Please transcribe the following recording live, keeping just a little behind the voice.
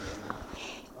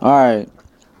All right.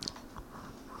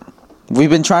 We've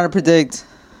been trying to predict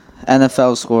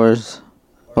NFL scores.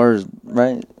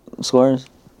 Right? Scores? Is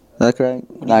that correct?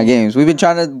 Not games. We've been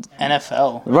trying to...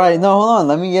 NFL. Right. No, hold on.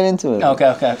 Let me get into it.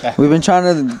 Okay. We've been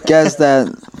trying to guess that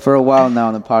for a while now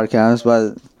on the podcast,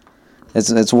 but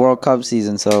it's World Cup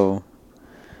season, so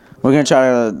we're going to try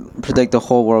to predict the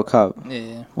whole World Cup.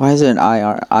 Yeah. Why is it an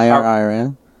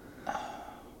Iran?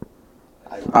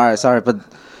 All right, sorry, but...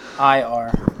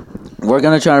 IR. We're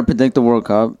going to try to predict the World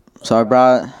Cup. So I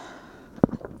brought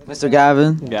Mr.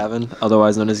 Gavin,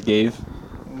 otherwise known as Gabe.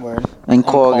 Word. And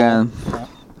Cole again. Yeah.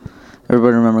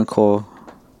 Everybody remember Cole.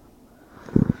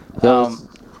 All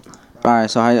right,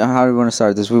 so how do we want to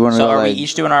start this? We want to So go are like... we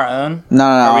each doing our own? No. Or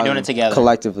are we doing it together?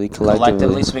 Collectively.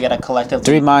 So we got to collectively.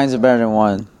 3 minds are better than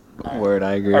 1. Right. Word,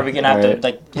 I agree. Are we going to have to,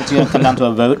 like, it's going to come down to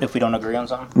a vote if we don't agree on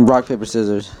something? Rock, paper,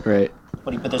 scissors. Right.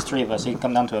 But there's 3 of us, so you can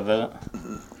come down to a vote.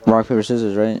 Rock, paper,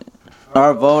 scissors, right?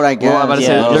 Our vote, I guess. Well, I'm about to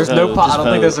say, Yeah, there's vote, no. I just don't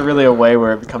vote. think there's really a way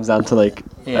where it comes down to like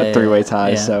Yeah, a 3-way tie.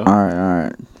 yeah. So. All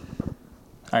right.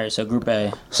 All right, so Group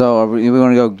A. So are we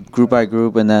want to go group by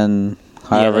group and then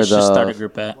however let's just start at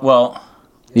Group A. Well,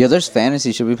 Yeah, there's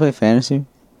fantasy. Should we play fantasy?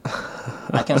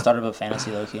 I can start up a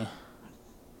fantasy low-key.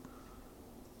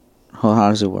 Well, how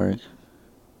does it work?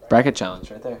 Bracket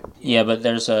challenge right there. Yeah, but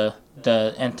there's the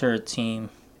enter team.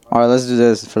 All right, let's do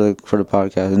this for the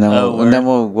podcast, and then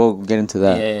we'll get into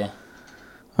that. Yeah.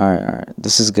 All right.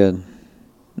 This is good.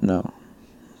 No,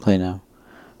 play now.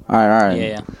 All right.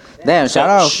 Yeah. Damn! So Shout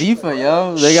out sh- FIFA,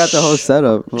 yo. They got the whole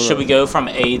setup. Should we go from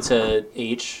A to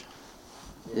H?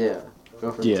 Yeah.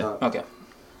 Go for Yeah. the top. Okay.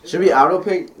 Should we auto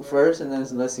pick first, and then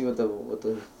let's see what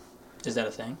the Is that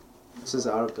a thing? this is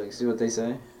auto pick. See what they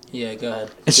say. Yeah, go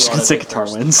ahead. It's just Do gonna say auto-pick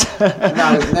Qatar first.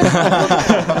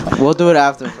 wins. We'll do it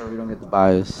after, so we don't get the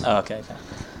bias. Oh, okay.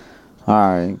 All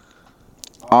right.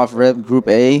 Off rip, Group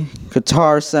A,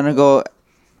 Qatar, Senegal.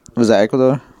 Was that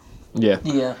Ecuador? Yeah.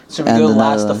 Yeah. Should we And go the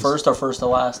last to Netherlands. first or first to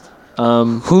last?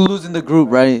 Who lose in the group,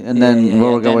 right? And then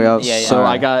we'll go way up. yeah, yeah. So All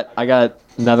right. I got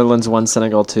Netherlands 1,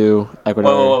 Senegal 2, Ecuador.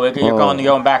 Whoa. You're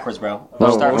going backwards, bro.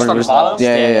 Whoa, Start we're from the just- bottom?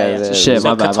 yeah. Shit, So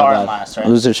my bad, Qatar my bad. last, right?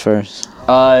 Losers first.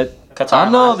 Qatar I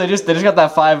don't know. last. They just got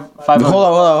that five. Hold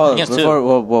on. Against Before, two.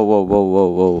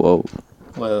 whoa.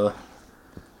 Whoa.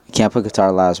 You can't put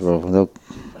Qatar last, bro.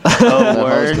 Oh,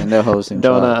 word. They're hosting.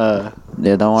 Don't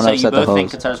don't want So to you upset the both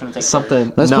think host. Qatar's going to take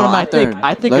something. Let's no, put 'em I at think third.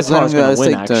 I think Let's let Qatar's 'em go. gonna Let's win.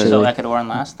 take third. Actually, So Ecuador in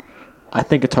last? I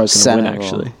think Qatar's gonna win. Senegal.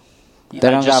 Actually, They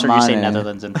don't I just got heard you say Mane.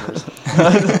 Netherlands in first.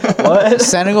 what?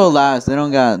 Senegal last. They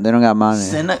don't got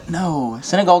Mane. No.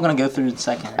 Senegal going to go through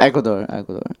second. Ecuador.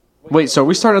 Wait, so are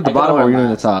we starting at the bottom or are we doing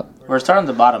the top? We're starting at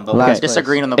the bottom, but Last we're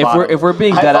disagreeing on the If bottom. we're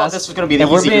being I dead thought ass, this was going to be the if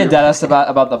we're easy being group. dead ass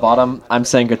about the bottom, I'm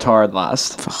saying Qatar in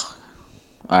last.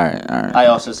 All right. I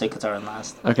also say Qatar in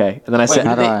last. Okay, and then I Wait, said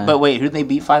how do I- who did they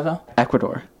beat 5-0?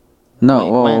 Ecuador. No.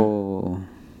 Wait, Whoa.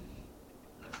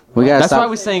 We gotta That's why I start.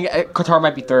 was saying Qatar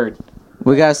might be third.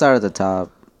 We gotta start at the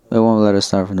top. They won't let us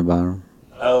start from the bottom.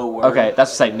 Oh, word. Okay,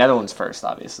 that's to say Netherlands first,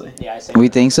 obviously. Yeah, I say. We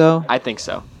think so? I think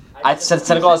so. I said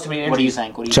Senegal has too many What do you injuries.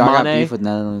 think? Y'all got Mane? beef with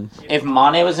Netherlands. If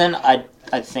Mane was in, I'd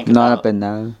think Not about up and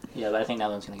down. Yeah, but I think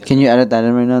Netherlands going to get Can you edit that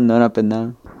in right now? Not up and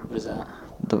down. What is that?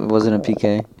 It wasn't a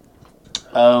PK.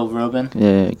 Oh, Robin.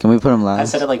 Yeah. Can we put him I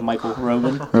last? said it like Michael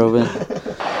Robin. Robin.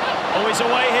 Oh, he's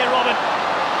away here, Robin.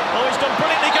 Oh, he's done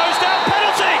brilliantly. Goes down.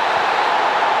 Penalty.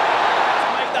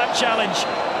 To make that challenge.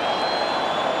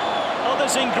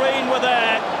 Others in green were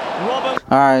there. Robin.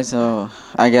 All right. So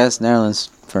I guess Netherlands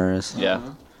first. Yeah,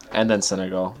 and then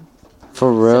Senegal.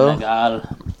 For real?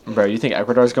 Senegal. Bro, you think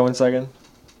Ecuador's going second?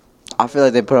 I feel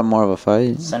like they put up more of a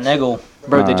fight. Senegal.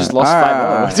 Bro, they just lost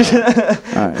Alright,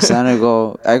 5-0. All right.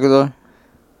 Senegal. Ecuador.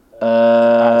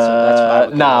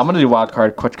 that's Nah, I'm gonna do wild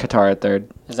card. Put Qatar at third.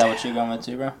 Is that what you're going with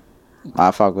too, bro?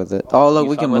 I fuck with it. Oh look, You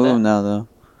we fuck can with move it? them now though.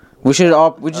 We should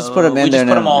we just put them in we there. just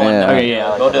put them all in there. Okay, yeah, I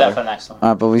like We'll do that that for the next one. All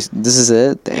right, but this is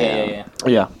it.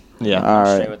 Yeah. Yeah. All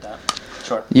Straight right. with that.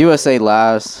 Sure. USA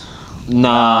last.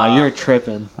 Nah, you're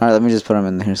tripping. All right, let me just put them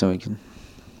in here so we can.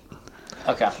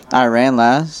 Okay. Iran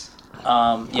last. Yeah,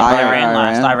 I ran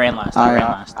last. I ran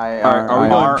last. Are we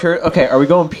going pure? Okay, are we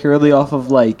going purely off of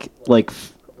like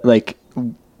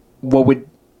what would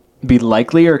be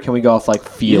likely, or can we go off like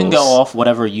feels? You can go off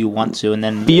whatever you want to, and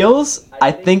then feels. I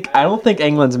don't think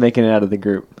England's making it out of the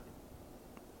group.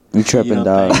 You tripping, don't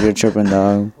dog. think- You're tripping,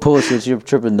 dog. Pullishit, you're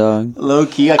tripping, dog. low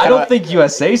key. I don't think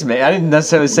USA's made. I didn't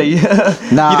necessarily say.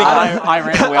 Nah, You think Iran?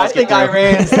 I think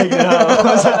Iran's taking it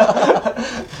home.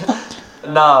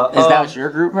 No, Is that what your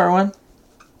group, Erwin?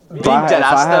 being if I dead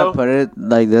ass had to though? put it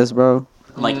like this, bro.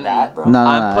 Like that, bro? No,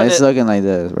 I'm putting it's it- looking like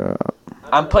this, bro.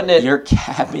 I'm putting it. You're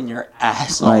capping your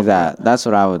ass Like off. that. That's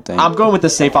what I would think. I'm going with the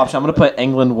safe option. I'm gonna put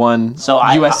England 1, So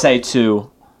USA 2,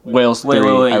 Wales 3.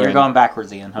 Wait. Iran. You're going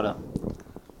backwards again. Hold up.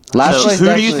 Last So place who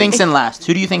do you actually- think's in last?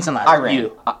 Who do you think's in last? Iran.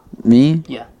 You. Me?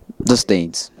 Yeah. The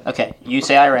States. Okay. You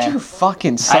say Iran. You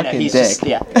fucking I know. sucking He's dick. just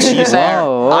yeah. You say Iran.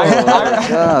 Whoa,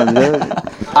 God, dude.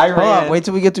 Hold Iran. on, wait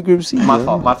till we get to Group C. My dude.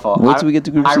 fault. My fault. Wait till we get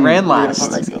to Group C. Iran We're last. gonna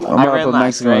put Mexico I'm gonna Iran put last,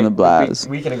 Mexico in the right? blast.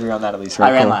 We can agree on that at least, right?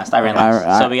 Iran Cool. last. Iran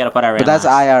last. So we gotta put Iran. But that's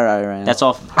last. IR Iran. That's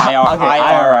all. IR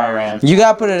Iran. You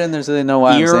gotta put it in there so they know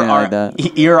why I'm You're saying it like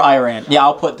that. You're Iran. Yeah,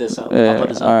 I'll put this up. I'll put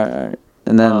this up. All right.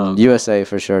 And then USA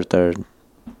for sure third.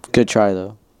 Good try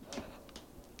though.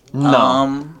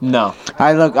 No. No.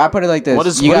 I put it like this. What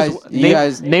is you what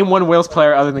guys is- name one Wales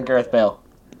player other than Gareth Bale?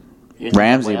 You're thinking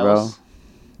Ramsey, bro. Wales?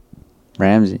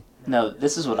 Ramsey. No,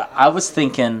 this is what I was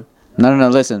thinking. No.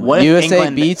 Listen. What if USA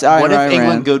England beats Iran. What if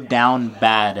England go down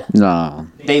bad? No.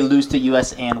 They lose to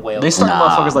US and Wales. They start Nah.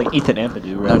 motherfuckers like Ethan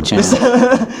Ampadu, right? No chance.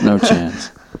 No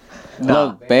chance.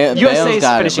 No. Look, USA Bale's is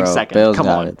got finishing it, bro. second. Bale's Come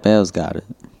got on. it. Bale's got it.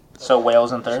 So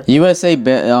Wales in third. USA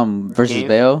versus Gabe?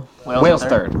 Bale. Wales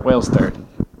third. Wales third.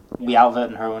 We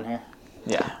outvoting her one here.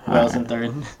 Yeah. Wales in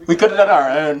third. We could have done our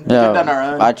own. We could have done our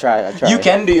own. I tried. You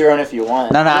can do your own if you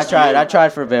want. No, I Just tried. you. I tried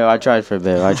for Bale. I tried for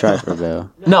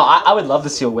Bale. No, I would love to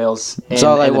see a Wales in,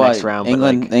 So like in the what? next round. but,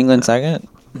 England. like, England second.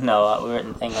 No, we're in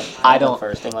England. I England don't-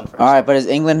 first. England first. All right, but is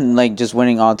England like just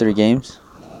winning all 3 games?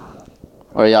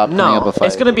 Or y'all putting up no, a fight?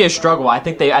 it's gonna be a struggle. I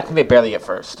think they barely get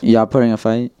first. Y'all putting a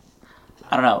fight?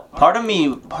 I don't know. Part of me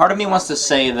wants to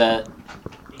say that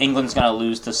England's gonna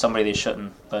lose to somebody they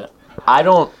shouldn't, but I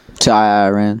don't. To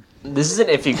Iran. This is an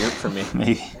iffy group for me.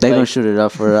 maybe. They gonna Like- shoot it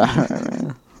up for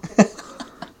Iran.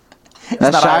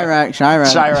 That's not Chirac.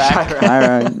 Chirac.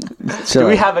 Chirac. Do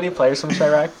we have any players from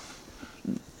Chirac?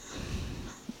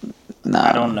 Nah.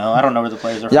 I don't know. I don't know where the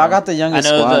players are from. Y'all got the youngest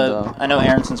I know squad, though. I know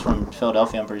Aronson's from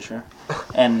Philadelphia, I'm pretty sure.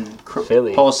 And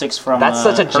Philly. Pulisic's from That's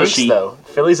such a jinx, Hershey. though.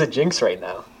 Philly's a jinx right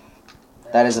now.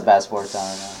 That is a bad sports town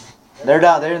right now. They're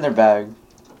down. They're in their bag.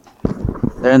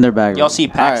 They're in their bag. Y'all see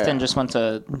Paxton Alright. just went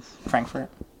to Frankfurt?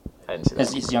 I didn't see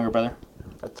that. His younger brother.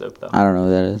 That's dope, though. I don't know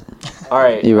who that is. All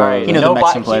right. Irrelevant. All right. You know the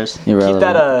Mexican Keep players.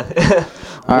 that.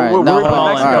 All right, We're no, putting all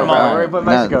Mexico, right, bro. all We're right. putting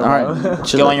Mexico, No, all bro. right.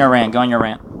 Chill Go out. on your rant. Go on your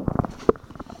rant.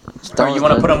 Or you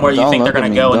want to put them where you Don't think they're look at gonna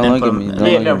me. go, and Don't then look put at me. them. Don't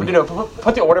Yeah, look no, at me.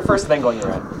 put the order first, then go on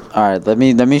your end. All right, let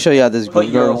me show you how this Put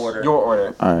group your goes. order. Your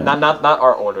order. All right. Not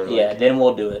our order. like Yeah, then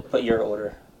we'll do it. Put your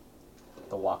order.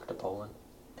 The walk to Poland.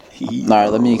 All right,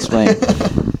 let me explain.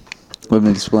 Let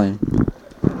me explain.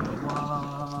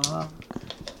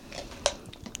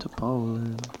 To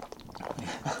Poland.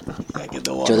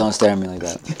 Joe, don't stare at me like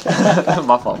that.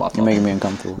 My fault. You're making me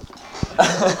uncomfortable.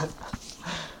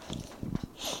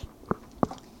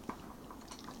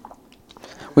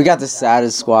 We got the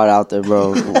saddest squad out there,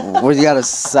 bro. We got a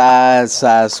sad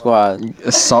squad.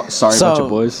 Sorry, So- bunch of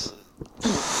boys.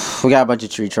 We got a bunch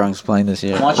of tree trunks playing this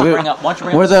year. Why don't you bring up we're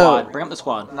the the- squad? Bring up the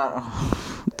squad.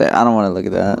 I don't want to look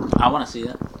at that. I want to see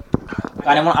it.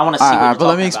 I want to see. All what right, you're but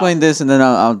let me talking explain about. this, and then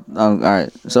I'll. All right.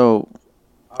 So,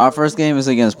 our first game is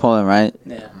against Poland, right?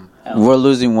 Yeah. We're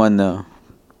losing 1-0.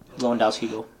 Lewandowski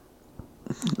goal.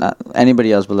 Not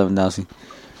anybody else but Lewandowski.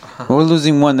 We're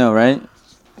losing 1-0, right?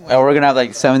 And we're gonna have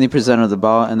like 70% of the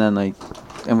ball, and then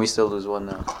and we still lose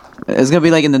 1-0. It's gonna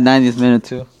be like in the 90th minute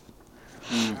too.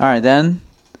 All right, then.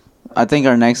 I think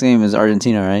our next game is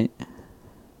Argentina, right?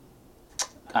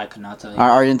 I could not tell you.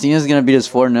 Argentina's gonna beat us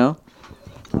 4-0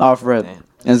 off rip. Damn. And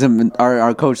it's gonna be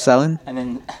our coach selling, And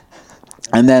then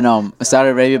and then Saudi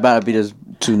Arabia about to beat us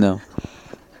 2-0.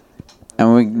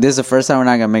 And this is the first time we're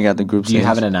not gonna make out the group Do you stage.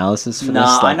 have an analysis for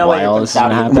Nah, this? I know why what you're all from this is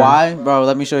gonna Saudi. happen? Why, bro?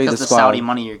 Let me show you the because the squad. Saudi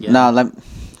money you're getting. No,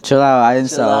 chill out. I didn't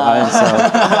Chill sell.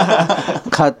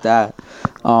 out. Cut that.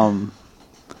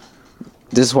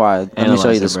 This squad. Let me show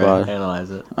you the squad.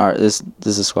 Analyze it. All right, this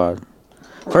is the squad.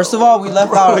 First of all, we left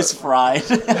Bro out. is fried.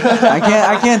 I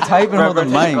can't type and hold the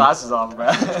take your mic. glasses on, bro.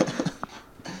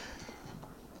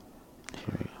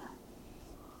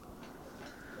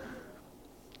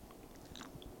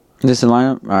 This is the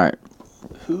lineup. All right.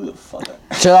 Who the fuck?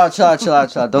 Chill out.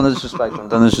 Don't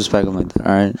disrespect him. like that.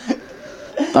 All right.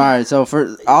 All right. So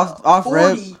for off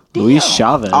rip, Luis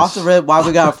Chavez. off the rip, why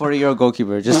we got a 40-year-old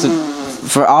goalkeeper?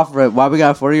 For off rip, why we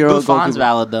got a 40-year-old Buffon's goalkeeper?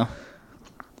 valid though.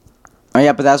 Oh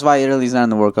yeah, but that's why Italy's not in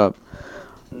the World Cup.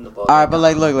 All right, but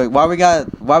look,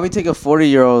 why we take a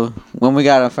 40-year-old when we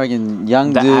got a fucking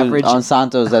young The dude average- on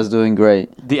Santos that's doing great?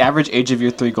 The average age of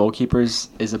your 3 goalkeepers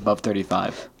is above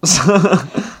 35.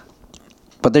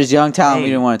 But there's young talent we Hey,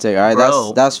 didn't want to take. All right,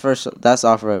 bro. that's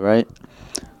off rip, right?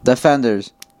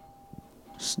 Defenders.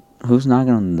 Who's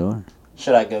knocking on the door?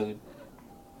 Should I go?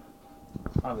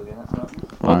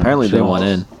 Well, apparently they want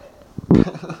in.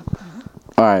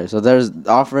 All right, so there's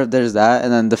off-rip, there's that,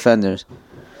 and then defenders.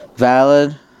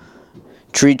 Valid,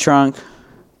 Tree Trunk,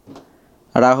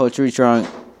 Araujo, Tree Trunk.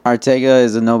 Arteaga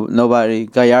is a nobody.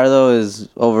 Gallardo is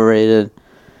overrated.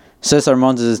 Cesar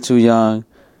Montes is too young.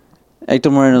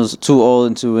 Hector Moreno's too old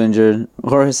and too injured.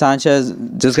 Jorge Sanchez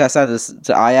just got signed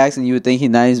to Ajax, and you would think he's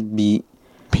nice beat.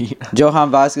 Johan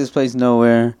Vasquez plays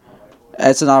nowhere.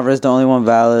 Edson Alvarez the only one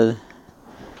valid.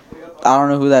 I don't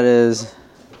know who that is.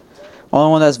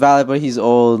 Only one that's valid, but he's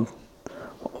old.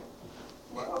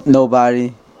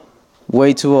 Nobody.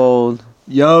 Way too old.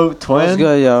 Yo, twin. What's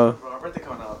good, yo?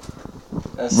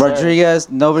 Yes, Rodriguez,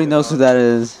 nobody knows who that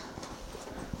is.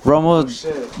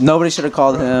 Romo, nobody should have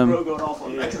called him.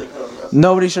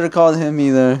 Nobody should have called him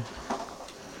either.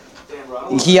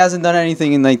 He hasn't done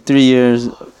anything in like 3 years.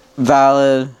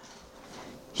 Valid.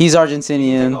 He's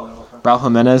Argentinian. Raul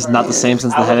Jimenez, not the same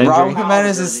since the head injury. Raul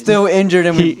Jimenez is still injured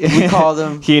and we called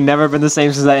him. He never been the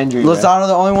same since that injury. Lozano,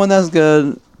 the only one that's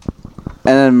good.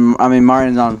 And then,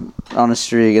 Martin's on a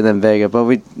streak, and then Vega. But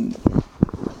we...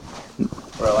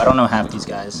 Bro, I don't know half these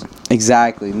guys.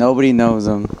 Exactly. Nobody knows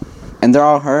them. And they're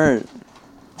all hurt.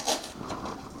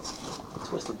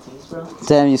 Twisted tees, bro.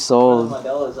 Damn, you sold.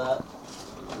 Modelo is that?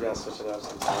 Yeah, switch it up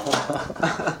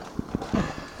sometimes.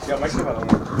 Yeah, Mexico.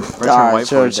 Alright,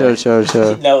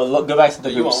 chill. No, look, go back to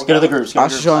the groups. Go to the groups. I'll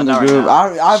show him the group.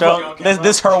 Show,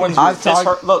 this Herwin's I've group.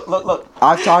 talked- Look.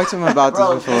 I've talked to him about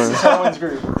this This is before. Herwin's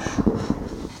group.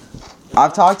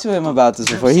 I've talked to him about this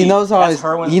before. He knows That's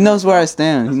Herwin's he knows where I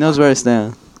stand. He knows where I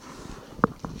stand.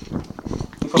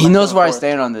 He knows where I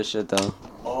stand on this shit, though.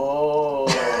 Oh.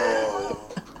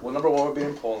 Well, number one, we're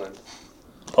beating Poland.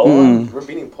 Poland? We're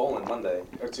beating Poland Monday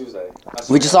or Tuesday.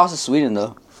 We just lost to Sweden,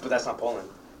 though. But that's not Poland.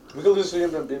 We could lose to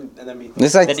Sweden and then beat.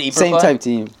 It's like Did Ibra same play? type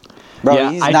team. Bro,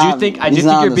 Yeah, he's I not, do think he's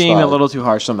not on you're the being a squad. little too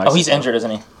harsh on Mexico. Oh, he's injured, isn't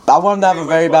he? I want him to have a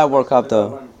very bad World Cup,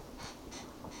 though.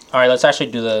 All right, let's actually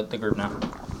do the group now.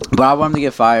 But I want him to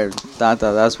get fired.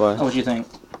 That's why. What do you think?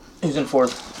 Who's in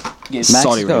fourth?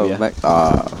 Saudi Mexico.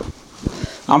 Arabia.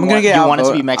 I'm gonna get You outvoted. want it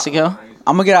to be Mexico?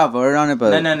 I'm gonna get outvoted on it,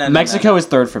 but No. Mexico is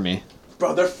third for me.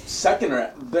 Bro, they're second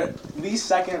or they're least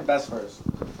second, best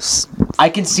first. I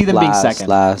can see them being Last, second.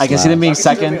 last, I can see them being I can see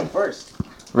them second. being first.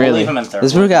 We'll Really? leave him in third.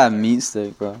 this bro got a meat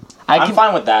stick, bro. I'm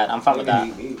fine with that. I'm fine with that.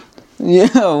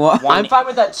 Yeah, what? I'm fine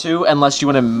with that too, unless you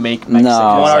want to make No.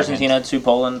 Mexico. One second. Argentina, 2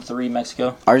 Poland, 3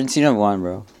 Mexico. Argentina won,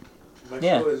 bro.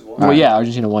 Yeah. Is one. Well, yeah,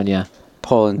 Argentina won. Yeah.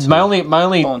 Poland. My only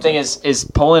Poland thing too. is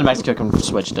Poland and Mexico can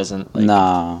switch. Doesn't like,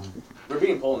 Nah. We're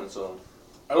beating Poland, so.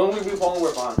 I don't think we beat Poland,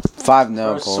 we're fine. 5-0 Bro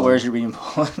Poland. swears you're beating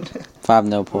Poland.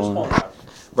 5-0 Who's Poland. Poland?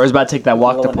 Where's about to take that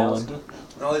walk to Poland?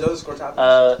 No, they don't score tap.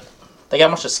 They got a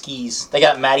bunch of skis. They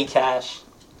got Matty Cash.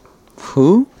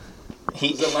 Who?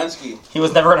 He Zelensky.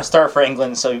 was never gonna start for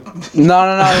England, so No.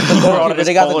 The goalkeeper. his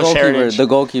They got the Polish goalkeeper. heritage. The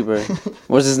goalkeeper.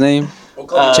 What's his name?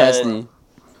 Chesney.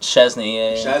 Chesney.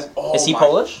 Yeah. Is he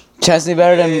Polish? Chesney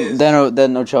better He is.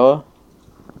 than Ochoa?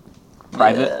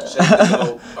 Private.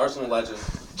 Yeah. Arsenal legend.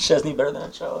 Chesney better than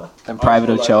Ochoa. And Private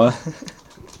Ochoa.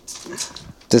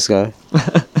 This guy.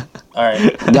 All right.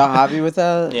 Y'all happy with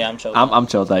that? Yeah, I'm chilling. I'm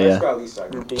chill with that. Let's Yeah. go at least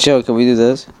second. Chill, can we do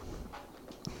this?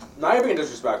 Now you're being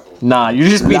disrespectful. Nah, you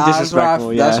just being Nah, that's what I-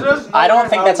 disrespectful. that's Yeah. I don't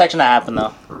think that's actually gonna happen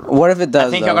though. What if it does,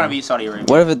 I think though? they're gonna beat Saudi Arabia.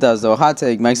 What if it does, though? Hot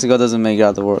take, Mexico doesn't make it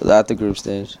out at the group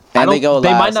stage. And they go last.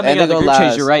 They might not make and it out they the go group stage.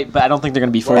 last. You're right, but I don't think they're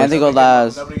gonna be And fourth. they go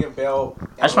last. Nobody get Bale.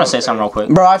 I just want to say something real quick.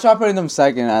 Bro, I tried putting them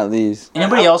second at least.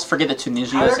 Anybody else forget that How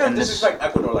Tunisia they're is gonna in this? disrespect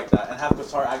Ecuador like that and have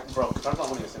Qatar act, bro? Qatar's not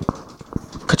winning a single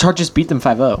game. Qatar just beat them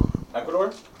 5-0.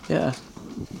 Ecuador? Yeah.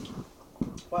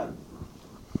 What?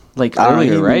 Like I don't know,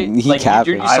 earlier, right? he Like capped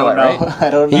you it. saw it, right? I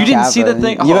don't know. You didn't see the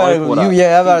thing? You Oh, better, pull it up.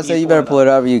 I'm about to say, You you better pull pull it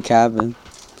up. You capping.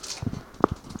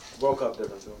 World Cup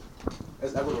difference too.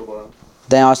 It's Ecuador, bro.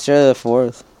 Damn, Australia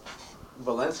 4th.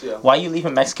 Valencia. Why are you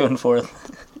leaving Mexico in fourth?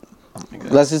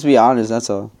 Let's just be honest. That's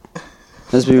all.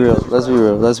 Let's be real. Let's be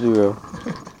real. Let's be real.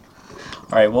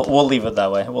 All right, we'll leave it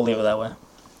that way. We'll leave it that way.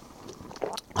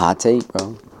 Hot take,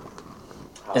 bro.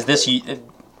 Is this you?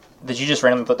 Did you just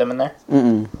randomly put them in there?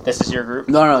 Mm-mm. This is your group?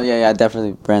 No, yeah,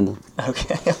 definitely Brandon.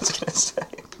 Okay, I was gonna say.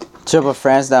 Triple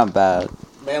France down bad.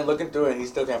 Man, looking through it, he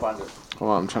still can't find it.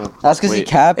 Hold on, I'm trying to. That's because he Wait.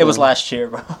 capped. It was last year,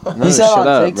 bro. No, He said shut on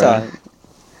up, TikTok.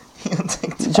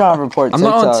 You trying to report I'm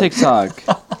TikTok? not on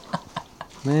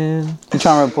TikTok. Man. You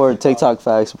trying to report TikTok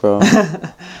facts, bro?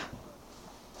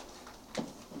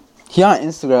 He on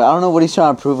Instagram. I don't know what he's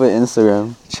trying to prove with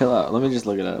Instagram. Chill out. Let me just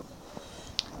look it up.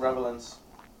 Revelance.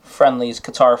 Friendlies,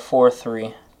 Qatar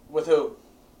 4-3 With who?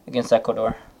 against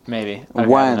Ecuador. Maybe. Okay,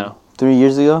 When? no. 3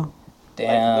 years ago?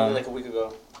 Damn. Like a week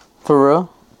ago. For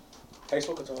real?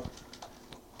 Facebook Qatar.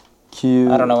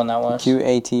 Q. I don't know when that was.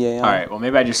 QATA. All right. Well,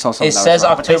 maybe I just saw something. It that says was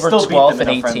wrong, but they October still beat 12th them and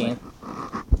in a friendly. 18.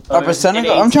 But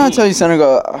Senegal, I'm trying to tell you,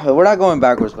 Senegal, we're not going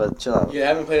backwards, but chill out. Yeah, I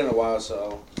haven't played in a while,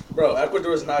 so. Bro,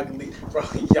 Ecuador is not. Bro,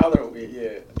 y'all are weird.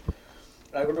 Yeah.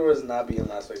 Ecuador is not being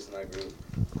last place in that group.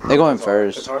 They're going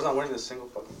first. Qatar's not winning a single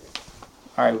fucking game.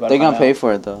 All right, we They're gonna pay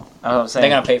for it though. That's what I'm saying.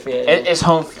 They're gonna pay for it. It's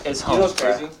home. It's You home. know what's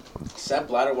crazy? Sepp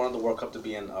Blatter wanted the World Cup to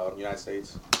be in United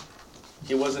States.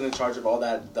 He wasn't in charge of all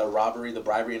that, the robbery, the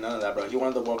bribery, none of that, bro. He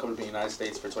wanted the World Cup to be in the United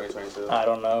States for 2022. I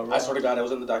don't know. Bro. I swear to God, it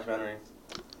was in the documentary.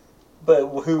 But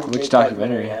who? Which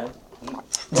documentary?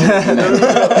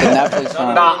 Netflix.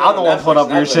 Nah, I'm the one pulling up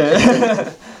weird shit.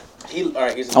 He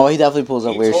definitely pulls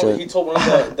up weird shit. He told one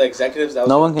of the executives that was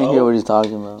No gonna one can vote, hear what he's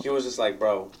talking about. He was just like,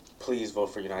 bro, please vote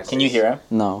for United States. Can you hear him?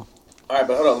 No. Alright,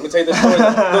 but hold on, let me tell you this story. No,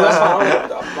 that's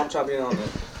fine. I'm trying to be in on it.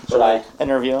 Should I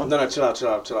interview him? No, chill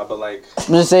out. But like, I'm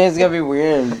just saying it's gonna be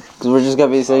weird because we're just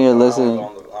gonna be sitting here listening.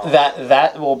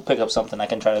 That will pick up something. I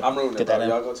can try to I'm ruining get it, bro. that in.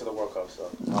 Y'all go to the World Cup, so.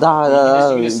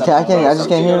 I just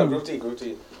can't hear him. Group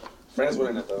T. France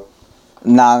winning it though.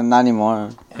 Nah, not anymore.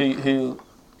 Who?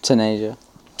 Tunisia.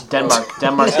 Denmark's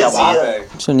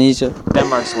Mbappe. Tunisia.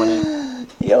 Denmark's winning.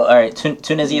 Yo, all right.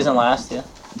 Tunisia isn't last, yeah.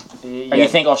 Or you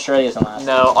think Australia isn't last?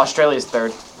 No, Australia's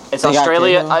third. It's They got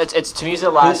Australia. Kenya? It's Tunisia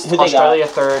last. Who they Australia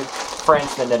third.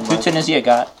 France then Who Denmark. Tunisia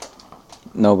got?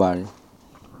 Nobody.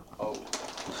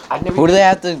 I've never. Who do they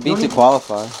have to beat to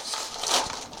qualify?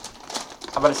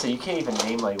 I'm about to say you can't even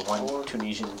name like one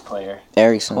Tunisian player.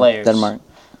 Ericsson. Players. Denmark.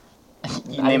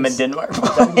 You name it Denmark.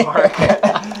 Denmark.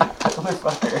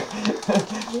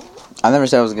 I never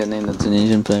said I was gonna name the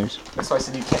Tunisian players. That's why I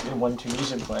said you can't name one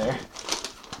Tunisian player.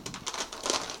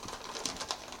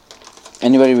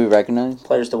 Anybody we recognize?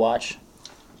 Players to watch.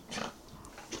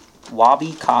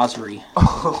 Wabi Khazri.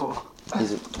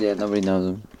 Yeah, nobody knows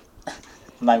him.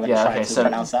 I'm not even Yeah, trying okay, to so-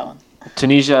 pronounce that one.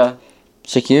 Tunisia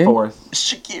Shaqiri? fourth.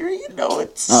 Shaqiri? No,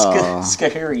 it's Oh.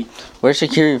 Skahiri. Where's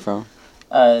Shaqiri from?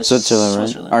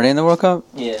 Switzerland, right? Are they in the World Cup?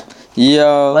 Yeah.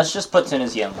 Yo. Let's just put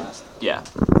Tunisia in last. Yeah.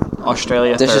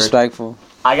 Australia third. Disrespectful.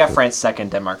 I got France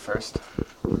second. Denmark first.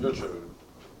 You're true.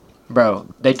 Bro,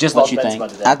 they just What lost you think?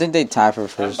 I think they tie for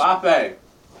first. Mbappe.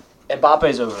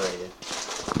 Mbappe's overrated.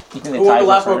 You think they Who won tied the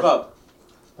last for World first? Cup?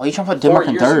 Why are you trying to put 4 Denmark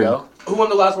in years third? ago. Who won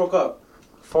the last World Cup?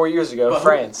 4 years ago, But who-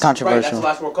 France. Right, that's Controversial. the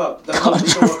last World Cup. That's the most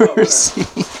recent World Cup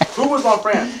winner. Who was on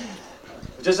France?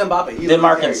 Just Mbappe. He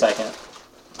Denmark in literally second.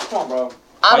 carried. Come on, bro.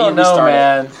 I Why you don't know, restart it?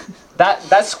 man.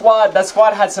 That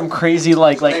squad had some crazy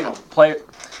Name 'em. player.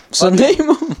 So name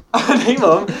them. Name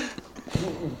them.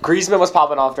 Griezmann was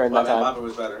popping off during that time. Mbappe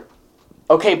was better.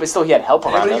 Okay, but still he had help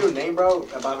around Anybody him. you name, bro,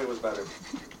 Mbappe was better.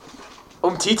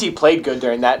 Titi played good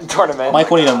during that tournament. Mike,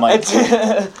 we need a mic.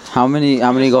 How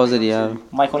many goals did he have?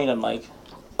 Mike, we need a mic.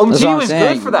 That's Titi what I'm was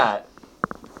saying. good for that.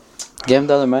 Give him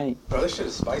the other mic. Bro, this shit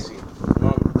is spicy. You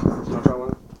wanna try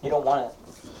one? You don't want it.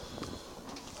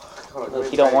 Hold on, Look,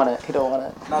 give he me a don't second. want it. He don't want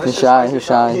it. No, this He's shit's shy. spicy, He's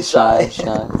bro. shy. He's He's shy.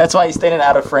 shy. Shy. That's why he's standing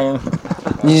out of frame.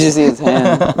 You just see his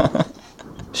hand.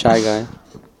 Shy guy.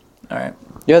 All right.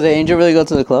 Yo, did Angel really go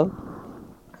to the club?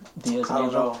 Diaz I and don't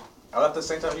Angel. know. I left the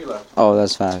same time you left. Oh,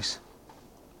 that's facts.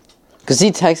 Cause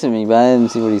he texted me, but I didn't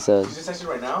see what he said. You just texted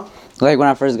right now? Like when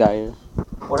I first got here.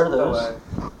 What are No those?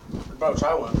 way. Bro,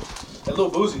 try one. That little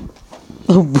boozy.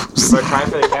 Oh, boost. We're trying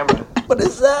for the camera. What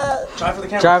is that? Try for the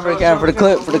camera. Try for the camera, for the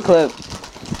clip, for the clip.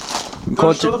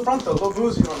 Go show the front though, little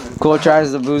boozy on it. Cole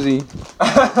tries the boozy.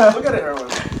 Look at it, Erwin.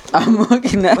 I'm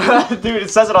looking at it. Dude, it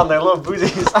says it on there, little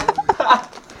boozies.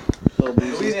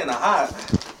 Louisiana hot.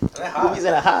 That hot.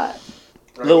 Louisiana hot.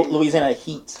 Right. Louisiana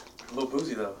heat. Little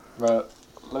boozy though. Bro,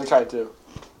 let me try it too.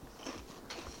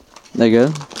 They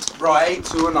good? Bro, I ate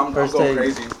two and I'm First going take.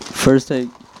 crazy. First take.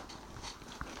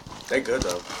 They good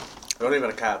though. They don't even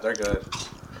a cap. They're good.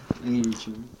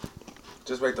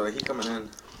 Just wait though. He coming in.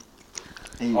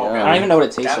 Oh, I don't even know what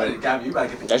it tastes Gavin, like. Gavin, you better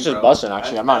get the That's heat, just bro. busting,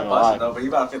 actually. I'm not That's gonna lie. busting, though, but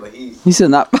you gotta feel the heat. He said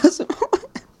not possible.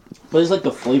 But it's like the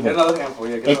Get flavor. another handful.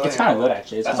 Yeah, get It's another kind of handful. good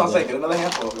actually. It's That's what I'm saying. kinda Get another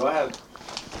handful. Go ahead.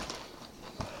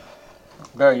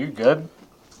 Bro, you good?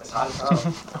 It's hot as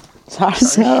hell. It's hard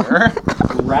as hell.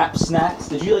 good. Wrap snacks.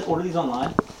 Did you like order these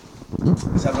online?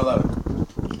 7-Eleven.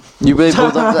 You really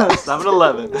pulled up that.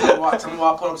 7-Eleven. Tell me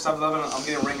why I put up 7-Eleven. I'm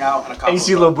getting ring out and a cup. And you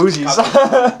see little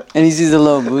boozies. And he sees a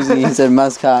little boozy. He said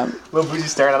mascot. Little boozies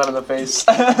staring at him in the face.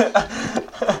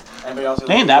 Anybody else?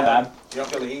 They ain't that bad. You don't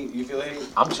feel the heat? You feel the heat?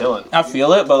 I'm chilling. I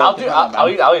feel it, but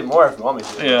I'll eat more if you want me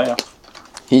to. Yeah.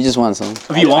 He just wants some.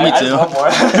 If you want me I just want to. more.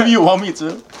 If you want me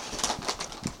to.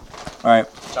 All right.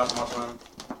 Shout out to my friend.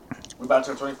 We about to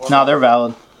turn 24. No, they're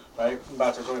valid. Right? We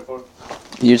about to turn 24.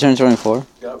 You turned 24?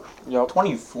 Yep. Yo,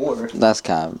 24. That's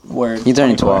cap. Word. He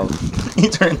turning 24. 12. He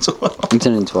turned 12. I'm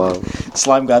turning 12.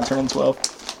 Slime God turning 12.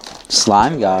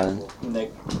 Slime God.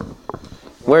 Nick.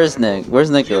 Where's Nick? Where's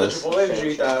Nicholas? Chipotle, did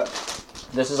you eat that?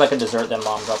 This is like a dessert that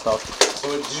mom dropped off. So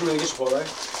did you really get Chipotle?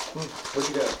 What'd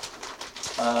you get?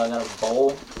 Got a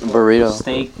bowl, Burrito.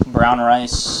 steak, brown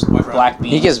rice, White rice. black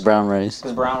beans. He gets brown rice.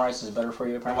 Because brown rice is better for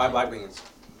you, And apparently. why black beans?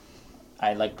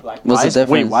 I like black beans. What's the difference?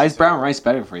 Wait, why is brown rice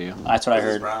better for you? That's what I This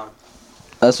is heard. brown.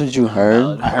 That's what you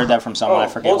heard? I heard that from someone. I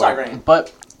forget where. multigrain.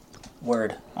 But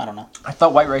Word. I don't know. I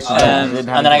thought white rice was And then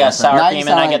I got sour Now you cream, and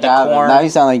sound I like get the Gavin. corn. Now you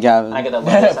sound like Gavin. I get the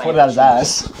lettuce. I Put get it out his the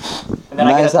ass. cheese. And then Now I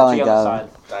you get the sound tortilla like on the Gavin.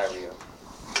 side. Diarrhea.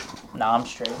 Nah, I'm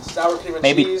straight. Sour cream and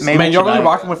Maybe- cheese. maybe- Man, you're really tonight.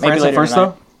 rocking with Maybe France at later first tonight.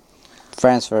 though.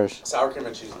 France first. Sour cream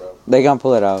and cheese, bro. They gonna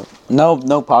pull it out. No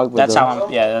Pogba. That's though. how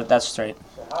I'm. Yeah, that's straight.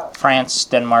 France,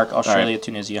 Denmark, Australia,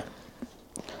 Tunisia.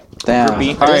 Damn. Group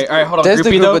B. All right, hold on. There's the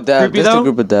Group B group though. of dev. Group B There's the though.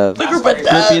 group of dev.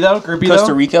 Group B though.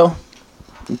 Costa Rica.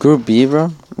 Group B, bro.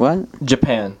 What?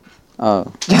 Japan. Oh.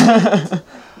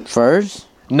 First?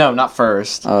 No, not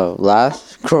first. Oh,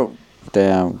 last?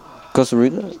 Damn. Costa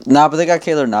Rica? Nah, but they got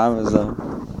Keylor Navas though.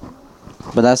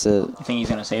 But that's it. You think he's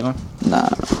gonna save him? Nah.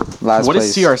 Last What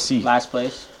place. is CRC? Last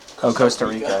place. Oh, Costa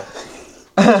Rica.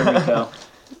 Costa Rica.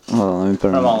 Hold on, let me put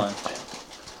Put them all him in.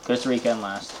 Costa Rica and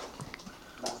last.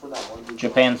 That's where that one dude-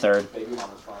 Japan third. Baby mom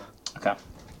is from. Okay.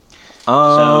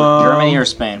 So Germany or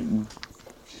Spain?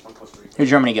 She's from Costa Rica. Who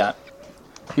Germany got?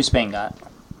 Who Spain got?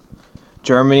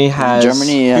 Germany has.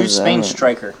 Germany has Who's Spain's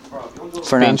striker Spain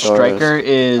Fernand Torres. striker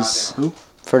is who?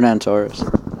 Fernand Torres.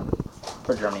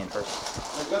 for Germany in first?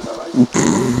 That's good though,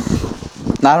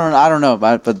 right? I don't know,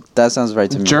 but that sounds right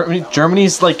to me.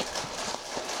 Germany's like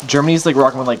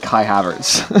rocking with like Kai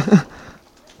Havertz.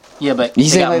 Yeah, but You they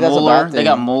saying got like that's a Muller. bad They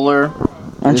got thing? Muller.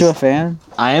 Aren't you a fan?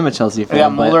 I am a Chelsea fan. They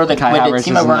got Muller. but The Kai wait, Havertz is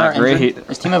isn't Timo Werner that great. injured?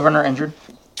 Is Timo Werner injured?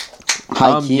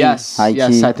 High key. Yes, High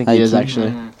yes, key. I think High he is key.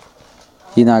 actually.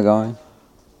 He's not going.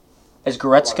 Is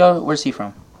Goretzka? Where's he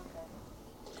from?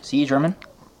 Is he German?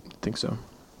 I think so.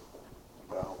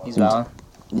 He's valid.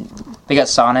 They got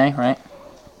Sane, right?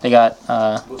 They got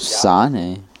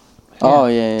Sane. Oh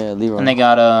yeah, Leroy. and they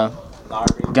got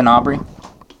Gnabry.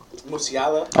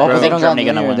 Musiala. Oh, but they don't got Germany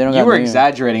gonna Neuer. win. They don't You got were Neuer.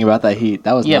 exaggerating about that heat.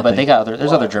 That was Yeah, but nothing. they got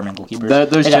there's other German goalkeepers.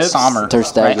 Those they got chips? Sommer. Ter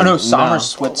Stegen. Right? Oh no, Sommer, No.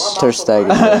 Switz. Ter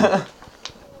Stegen.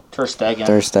 Ter Stegen.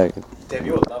 Ter Stegen. Damn,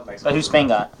 you would love Mexico. But who Spain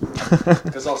got?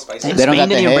 It's all spicy. They don't got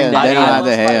the didn't even bring hair. that They don't in. have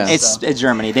the hair. It's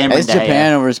Germany. They didn't bring It's De Gea.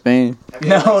 Japan over Spain. Have you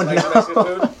No, ever liked no. Mexican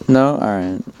food? No, all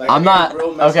right. Like, I'm have you not had real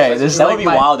okay. Mexican This is That like would be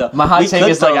my, wild, though. My hot We take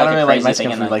could is like throw, I like, don't a really like crazy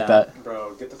Mexican thing food in like like that.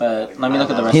 Bro, get the fuck out of here. Let me look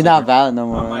at the rest. He's not valid no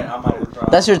more. I might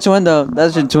That's your twin though.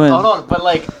 That's your twin. Hold on, but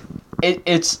like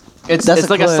it's That's it's a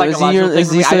like a clue. Is he psychological your- thing. is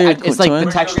for he me. still your It's like twin? the Where'd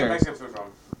you get texture. Mexican food from?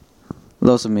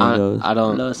 Los Amigos. I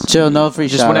don't. Chill, no free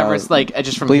Just shout whenever out. it's like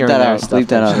just from Bleep here that and there. out. Stuff Bleep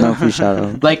that like out. No free shout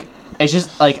out. Like it's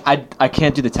just like I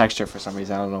can't do the texture for some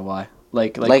reason. I don't know why.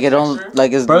 Like Like it don't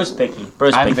like it's Bro's picky.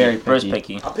 Bro's I'm picky. very Bro's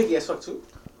picky. picky. I'm picky as fuck too.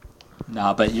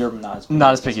 Nah, but you're not as picky.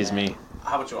 not as picky as me.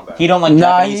 How about you on that? He don't like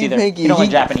Nah, Japanese he either. picky. He don't like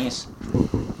He- Japanese.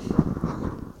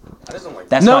 I just don't like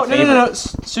That's No, my no, favorite. no.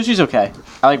 Sushi's okay.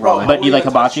 I like Bro, ramen. But you like I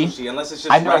won't even touch hibachi? sushi unless it's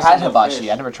just I've never rice had and hibachi. fish.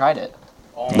 I never tried it.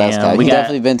 Oh, that's Damn, guy. we He got-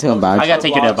 definitely been to hibachi. I gotta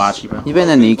take you to hibachi, bro. You been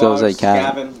to Nico's like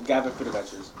cat. Gavin Food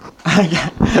Adventures.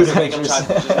 Just make him try.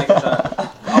 Just make him try.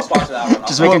 I'll sponsor that one.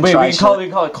 Just I'll- make him wait, try we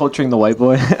can call it culturing the white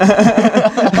boy.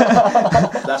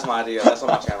 That's my idea. That's on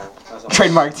my channel. That's on my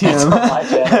Trademark TM.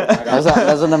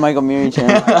 That's on the Michael Muri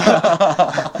channel.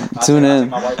 Tune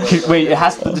in. Wait,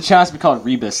 the channel has to be called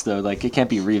Rebus though. Like it can't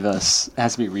be Rivas. It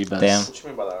has to be Rebus. Damn. What you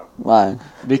mean by that? Why?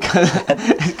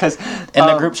 Because In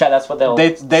the group chat, that's what they'll.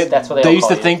 they that's what they used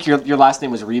to call you. think your last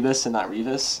name was Rebus and not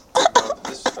Rivas.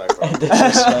 Disrespect, bro.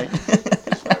 Disrespect.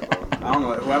 Disrespect, bro. I don't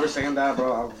know. Whoever's saying that,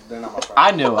 bro, they're not my friend.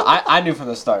 I knew. I knew from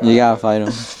the start. You gotta fight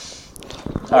him.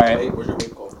 All right. Hey, where's your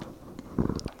vape code?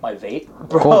 My vape.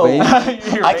 Cold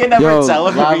vape. I can never Yo, tell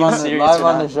if you're live being on the, serious live or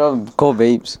on not. the show. Cold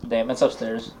vapes. Damn, it's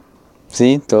upstairs.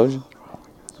 See, told you.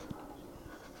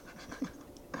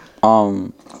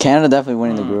 Canada definitely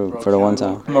winning the group for the one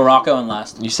time. Morocco in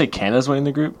last. You said Canada's winning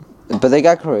the group. But they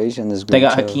got Croatia in this group. They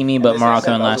got too. Hakimi, but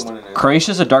Morocco in last.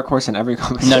 Croatia's a dark horse in every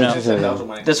competition. No, no.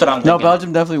 This is what I'm No, thinking.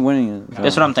 Belgium definitely winning it.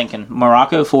 That's what I'm thinking.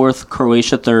 Morocco fourth,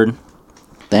 Croatia third,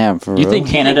 Damn, for You real. think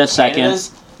Canada second,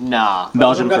 Canada's? Nah.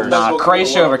 Belgium got the first. best Nah,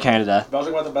 Croatia over Canada.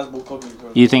 Belgium got the best book cookie.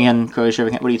 You thinking Croatia?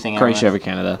 What do you think? Croatia over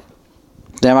Canada.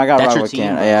 Damn, I got That's rock your with team,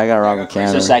 Canada. bro. Yeah, I got rock with So So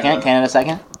Canada. second, Canada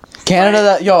second.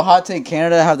 Canada, yo, hot take.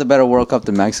 Canada have the better World Cup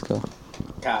than Mexico.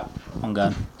 Cap. Oh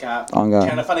god. Cap. On God.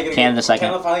 Canada finally gonna Canada get, second.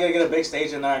 Canada finally gonna get a big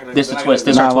stage and they're not gonna. This is they're the not twist.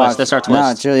 gonna This live our up- twist. watch. This our Nah,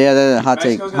 twist. chill. Yeah, hot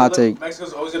take. Mexico's gonna Hot live- take.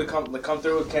 Mexico's always gonna come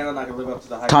through. Canada not gonna live up to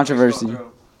the hype. Controversy.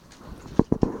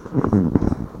 Mexico's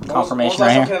gonna confirmation when was right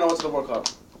last time here. Canada went to the World Cup?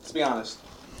 Let's be honest.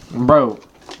 Bro,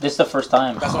 This is the first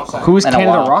time. That's what I'm saying. who's In a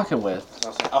Canada while. rocking with? That's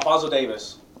what I'm saying. Alfonso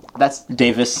Davis. That's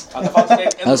Davis. Alfonso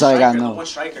Davis. And That's the all I gotta striker, know. The one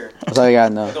striker. That's all you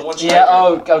gotta know. The one striker. yeah.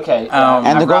 Oh, okay. And the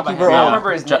I forgot goalkeeper, about him. I oh.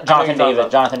 remember his Jonathan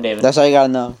David. Jonathan David. That's all you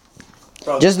gotta know.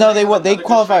 Bro, Just know they another good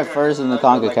qualified striker. first in the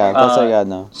Another good, CONCACAF. like, That's all you gotta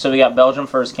know. So we got Belgium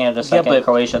first, Canada second, but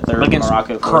Croatia third, Against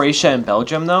Morocco fourth. Croatia and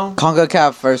Belgium, though.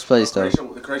 CONCACAF first place though.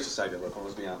 Croatia second, but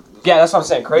let's be honest. Yeah, that's what I'm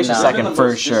saying. Croatia's No. second Even the for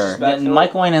most sure. disrespectful-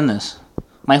 Michael ain't in this.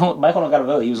 Michael don't got a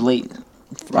vote. He was late.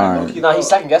 Alright. No, he's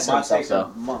second-guessing My himself, takes are-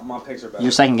 though. My picks are better.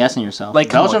 You're second guessing yourself. Like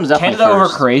come Belgium's on. definitely Canada over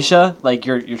first, Croatia. Like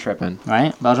you're tripping.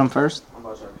 right? Belgium first. I'm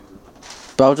about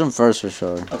to- Belgium first for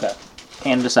sure. Okay.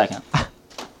 Canada second.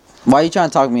 Why are you trying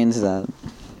to talk me into that?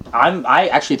 I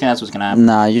actually think that's what's gonna happen.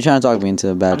 Nah, you're trying to talk me into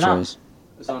a bad I'm not. choice.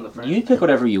 It's on the front. You pick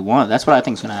whatever you want. That's what I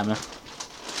think's gonna happen.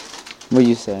 What are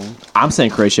you saying? I'm saying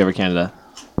Croatia over Canada.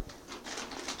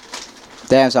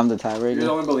 Damn, so I'm the You're the tiebreaker.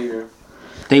 only believer.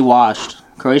 They washed.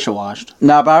 Croatia washed.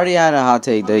 Nah, but I already had a hot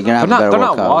take. They're gonna have a better They're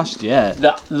World not Cup. washed yet.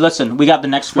 Listen, we got the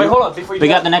next group. Wait, hold on. Before you We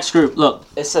got the next group. Look,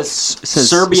 It says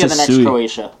Serbia, the next Sui.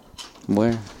 Croatia.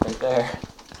 Where? Right there.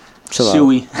 Chill out.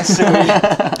 Sui.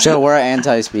 Chill. We're an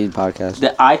anti-speed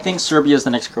podcast. I think Serbia is the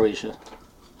next Croatia.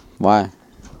 Why?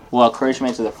 Well, Croatia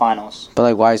made it to the finals But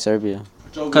like, why Serbia?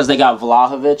 because they got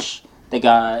Vlahovic. They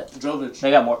got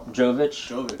Jovic. more Jovic.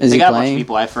 Jovic. Is They he got a bunch of playing?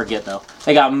 people. I forget though.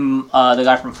 They got the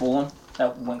guy from Fulham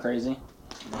that went crazy.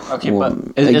 Okay, Well,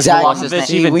 but is exactly. Vlahovic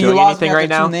See, even when you doing lost me anything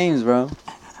right after now? two names, bro.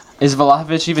 Is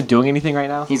Vlahovic even doing anything right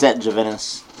now? He's at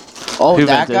Juventus. Oh,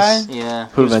 Juventus. that guy. Yeah.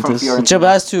 Who he was from Juventus? Fiorentina. Chill, but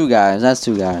that's two guys. That's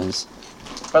two guys.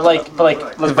 But like bring him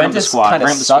the Juventus squad, kind of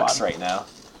bring him the sucks squad. right now.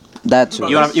 That two.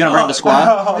 You wanna bring him the squad?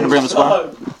 You wanna bring him the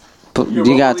squad?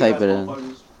 You gotta type it in.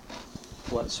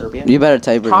 What, Serbia? You better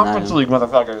type it Conference in. League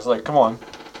motherfuckers, like, come on.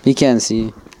 He can't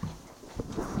see.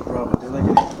 Bro, but they're like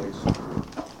in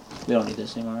place. We don't need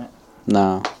this anymore, right?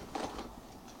 No.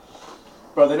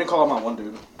 Bro, they didn't call out my one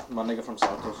dude. My nigga from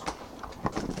South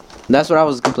Coast. That's what I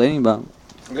was complaining about.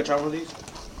 You gonna try one of these?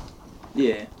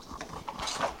 Yeah.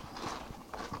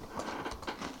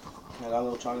 I got a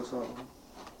little chocolate sauce.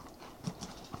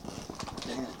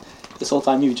 This whole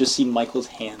time you've just seen Michael's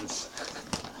hands.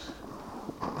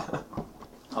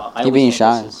 I He being always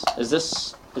shy. think Is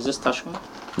this touchscreen?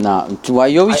 Nah. Why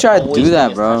you always I try to always do think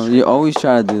that, it's bro? touchscreen. You always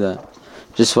try to do that.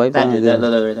 Just swipe That down. dude, that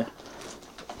right there.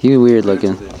 He weird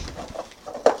looking.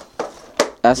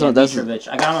 That's Yeah, what. That's. Mitrovic.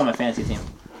 I got him on my fantasy team.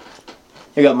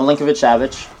 Here you go, Milinkovic,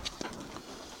 Savic.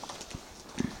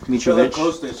 Philip Mitrovic.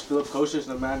 Kostic,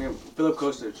 the man named Philip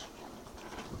Kostic.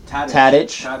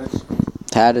 Tadic.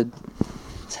 Tatted.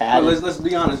 Bro, let's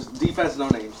be honest. Defense, no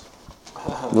names.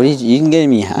 What you can get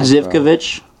me hacked, bro.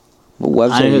 Zivkovic.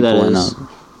 What I website know are who you that pulling is. up?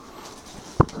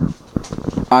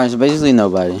 Alright, so basically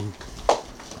nobody.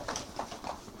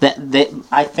 But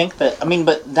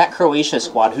that Croatia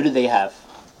squad, who do they have?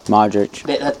 Modric.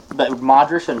 But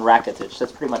Modric and Rakitic.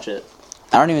 That's pretty much it.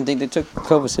 I don't even think they took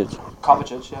Kovacic.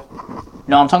 Kovacic, yeah.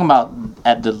 No, I'm talking about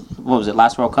at the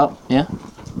last World Cup? Yeah.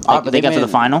 Ah, They got to the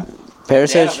final.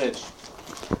 Perisic.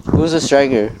 Who's the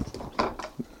striker?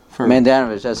 For-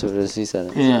 Mandanovic. That's what it is. He said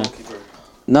it. Yeah.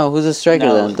 No, who's the striker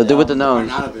No, then? The dude with the nose.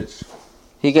 Arnautovic.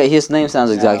 His name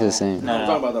sounds exactly the same. No. I'm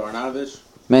talking about the Arnautovic.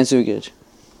 Mandzukic.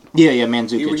 Yeah,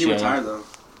 Mandzukic. He yeah. retired though.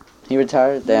 He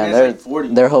retired. Damn, Man's like 40.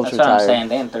 their hopes That's what I'm retired.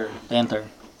 saying. They in third.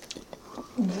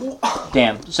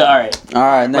 Damn. So all right, All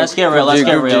right, Let's get real, let's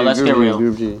get Group real, G, let's Group get G, real.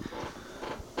 Group G.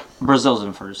 Brazil's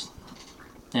in first.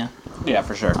 Yeah,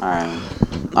 for sure. All right,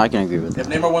 I can agree with If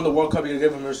that. Neymar won the World Cup, you gonna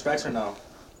give him respect or no?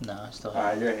 No, I still.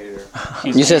 Alright, you're a hater.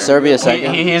 You said Serbia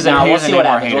second. He's Nah, a we'll see what Neymar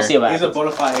happens. hater. We'll see what He's a happens.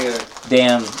 bona fide hater.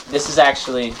 Damn, this is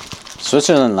actually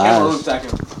Switzerland Cameroon last.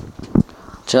 second.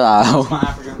 Chill out. My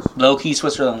Africans. low key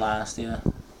Switzerland last. Yeah.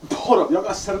 Hold up, y'all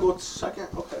got Senegal second?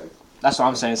 Okay. That's what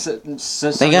I'm saying.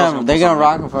 They're gonna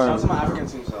rock him Shout out to for my African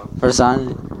team, so.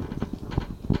 Sani.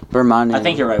 For Mane. I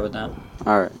think you're right with that.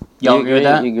 All right. Y'all You agree with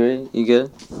that? You agree? You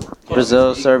good?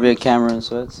 Brazil, Serbia, Cameroon,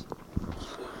 Swiss.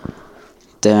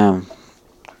 Damn.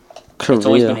 It's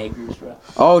always been Korea. 8 groups, bro.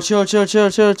 Oh, chill.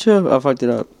 I fucked it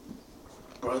up.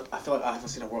 Bro, I feel like I haven't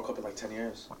seen a World Cup in like 10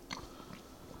 years.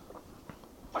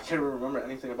 I can't even remember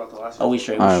anything about the last one. Oh, we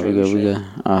straight. All right, we good.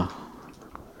 Oh.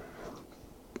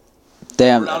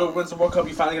 Damn. Ronaldo wins the World Cup,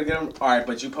 you finally gonna get him? Alright,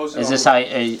 but you posted Is on- this how?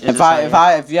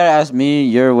 If you had to ask me,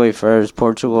 Uruguay first,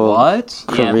 Portugal, What?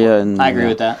 Korea, and I agree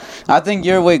with that. I think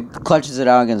Uruguay clutches it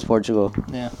out against Portugal.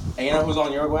 And you know who's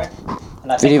on Uruguay?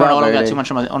 And I think Fede Ronaldo got Valverde. too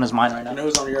much on his mind right You now. know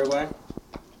who's on Uruguay?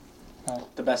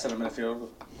 the best center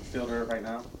midfielder right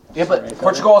now. Yeah, but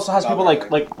Portugal also has people like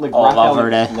Valverde.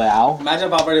 Rafael Leao. Imagine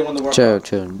Valverde won the World Chill, Cup.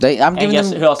 chill. I'm giving guess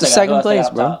them who else the they got? second Who else they place,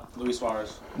 got bro. top? Luis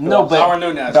Suarez. No, but Darwin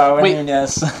Nunez. Wait.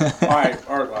 Nunez. Alright,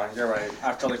 Uruguay. You're right.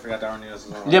 I totally forgot Darwin Nunez.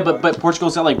 is on yeah, Uruguay. but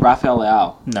Portugal's got like Rafael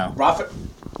Leao. No, Rafa.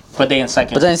 but they in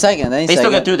second. But then second, they still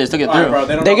get through. They still get Alright, through. bro.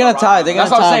 They don't They're know gonna about tie, Rafael. they're That's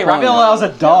gonna what I'm tie saying. points. Rafael Leao's a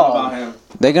You don't know about dog. him.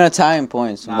 They're gonna tie in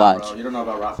points. Nah, Watch. bro. You don't know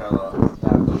about Rafael.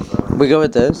 We go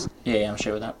with this. Yeah, I'm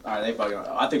sure with that. Alright, they bugging.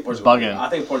 I think Portugal. Bugging. I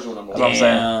think Portugal number That's what one. I'm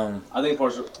saying. Damn. I think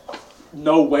Portugal.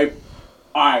 No way.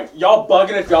 Alright, y'all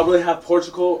bugging if y'all really have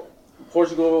Portugal.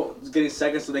 Portugal is getting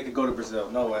second so they could go to Brazil.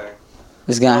 No way.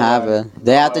 It's gonna No happen. way.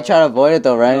 They have to No try to avoid it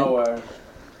though, right? No way.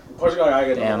 Portugal gotta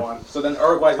get Damn. number one. So then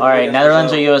Uruguay's All right,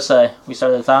 Netherlands or USA? We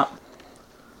start at the top.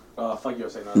 Fuck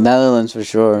USA. No. Netherlands for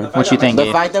sure. What you think, The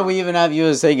Gabe? fact that we even have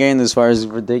USA getting this far is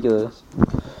ridiculous.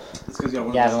 It's 'cause y'all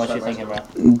won Yeah, the what you World thinking,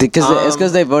 Cup. bro? Because it's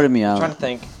because they voted me I'm trying out. to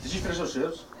think. Did you finish those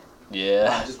ships?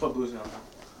 Yeah. Just put Boozy on there.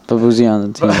 Put Boozy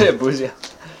on the team. Yeah, Boozy.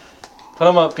 Put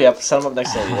him up. Yeah, set him up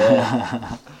next to him.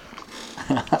 Yeah.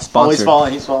 Always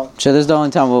falling. He's falling. Sure, this is the only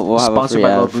time we'll have a Sponsored free by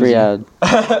ad. Lil Free Boozy.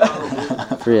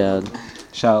 ad. Free ad.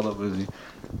 Shout out to Boozy.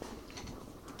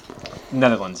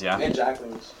 Netherlands, yeah. And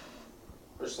Jacqueline's.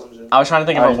 Or Slim Jim. I was trying to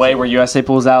think of a way where USA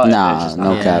pulls out. and it's Nah, just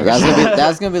no not- cap.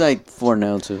 That's gonna be like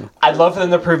 4-0 too. I'd love for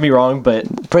them to prove me wrong, but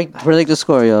Predict the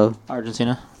score, yo.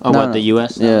 Argentina. Oh, No, what? no. The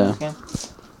US? Yeah.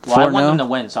 Well, I 4-0? want them to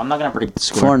win, so I'm not gonna predict the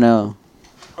score. 4-0.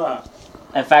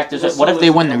 In fact, what if they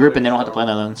win the group and they don't have to play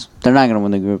Netherlands? They're not gonna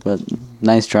win the group, but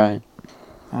nice try.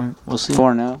 We'll see.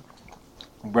 4-0.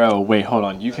 bro, wait, hold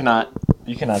on. You cannot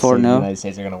say the 4-0? United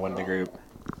States are gonna win the group.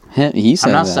 He I'm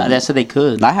said not. that. They said they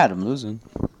could. I had him losing.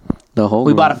 The whole We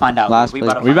group. about to find out. Last We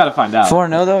place. about We about to find out.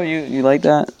 4-0 though. You like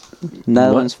that?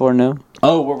 Netherlands 4-0.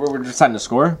 Oh, we're deciding to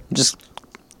score. Just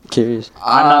curious.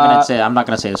 I'm not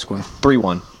gonna say the score.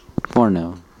 3-1.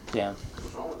 4-0. Damn.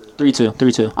 3-2.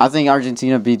 3-2. I think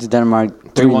Argentina beats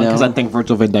Denmark 3-1 because I 3-0. think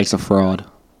Virgil van Dijk's a fraud.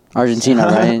 Argentina,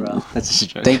 right? That's just a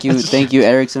joke. Thank you,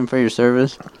 Ericsson, for your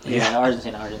service. Yeah,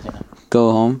 Argentina.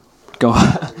 Go home. Go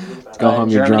home.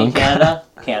 You're Germany, drunk.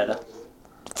 Canada.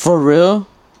 For real?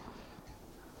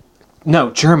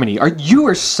 No, Germany. You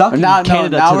are sucking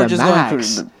Canada now to we're the just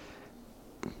max. going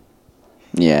through.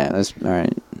 Yeah, that's all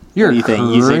right. You're What do you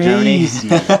think? You say Germany? crazy.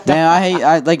 Damn,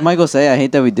 I like Michael say, I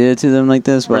hate that we did it to them like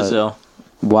this. But Brazil.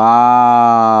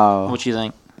 wow. What you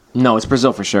think? No, it's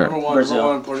Brazil for sure. Number Brazil.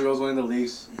 one, Portugal's winning the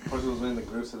leagues. Portugal's winning the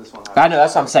groups, so this one I know,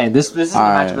 that's what I'm saying. This is the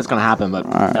Alright. match that's gonna happen, but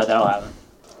All right. No, that'll happen.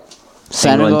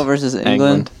 Senegal England. versus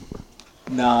England.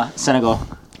 Nah, Senegal.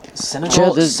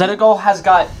 Senegal. this- Senegal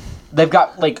they've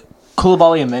got like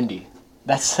Koulibaly and Mendy.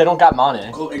 They don't got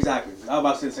Mane. Cool, exactly. I was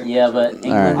about to say the same Yeah, thing. but Alright.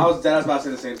 England. I was about to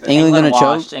say the same thing. England gonna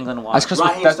washed, choke? England That's washed. because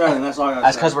Raheem Sterling, that's all I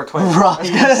got to say. we're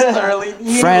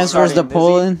twins. France versus the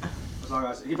Poland. That's all I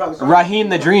gotta say. He probably Raheem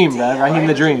the Dream, man. Raheem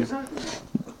the Dream.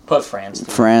 Put France.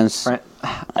 France.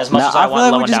 As much Nah, as I I feel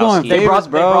want like we're just going Lewandowski. favorites,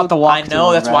 They bro. brought the walk. I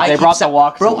know, that's why I they keep brought the saying-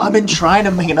 walk. Bro, I've been trying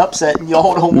to make an upset and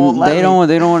y'all won't let They me.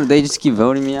 don't. They just keep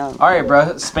voting me out. All right,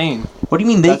 bro. Spain. What do you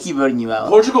mean they That's- keep voting you out?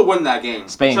 Portugal win that game.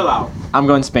 Spain. Chill out. I'm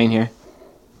going Spain here.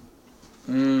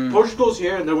 Portugal's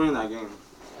here and they're winning that game.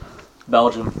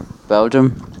 Belgium.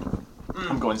 Belgium.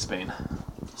 I'm going Spain.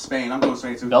 Spain, I'm going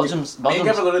Spain too. Belgium's Me and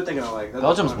Kevin Lillard thinking like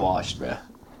Belgium's washed, bro.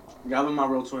 Gavin, my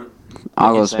real twin.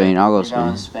 I'll go can say. Spain. I'll go You're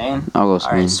going Spain. Spain. I'll go All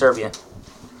Spain. right, Serbia.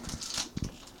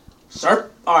 Sir?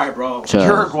 Alright, bro. Chill.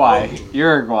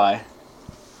 Uruguay.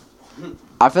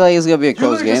 I feel like it's gonna be a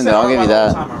close game though. I'll give you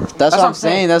that. That's what I'm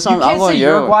saying. That's what I'm going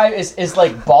Uruguay. is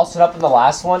like bossing up in the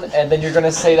last one, and then you're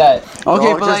gonna say that.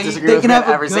 Okay, but like they can have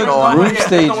a every good single one. group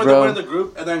stage, Winning bro. the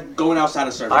group and then going outside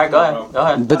of Serbia. All right, go ahead. Go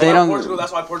ahead. But they don't. Portugal,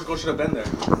 that's why Portugal should have been there.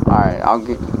 All right, I'll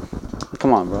get.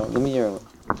 Come on, bro. Give me Uruguay.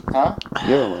 Huh?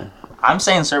 Uruguay. I'm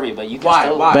saying Serbia, but you can Why?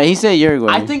 still. Why? But he said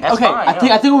Uruguay. I think That's okay. fine,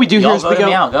 I think what we do Y'all here is we voted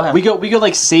me out. Go ahead. we go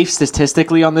like safe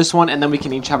statistically on this one, and then we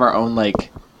can each have our own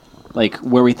like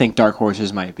where we think dark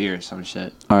horses might be or some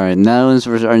shit. All right, Netherlands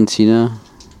versus Argentina.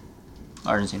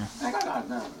 Argentina. I got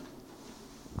that.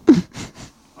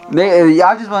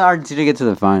 I just want Argentina to get to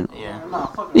the final. Yeah. Nah,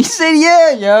 fuck He said,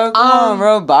 "Yeah, yo, come on,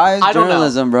 bro. Biased I don't know.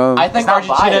 journalism, bro." I think not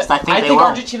Argentina. biased. I think they will.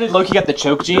 Argentina low-key got the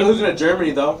choke They're gene. losing to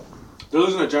Germany though. They're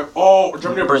losing to Germany. Oh,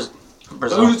 Germany. They're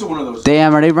Brazil. losing to one of those.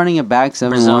 Damn, are they running it back 7-1?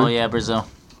 Brazil, yeah, Brazil.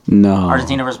 No.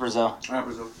 Argentina versus Brazil. Alright,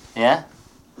 Brazil. Yeah?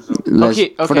 Brazil. Let's-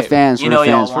 Okay, For the okay. fans, You for know the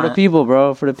y'all fans, for want the it. people,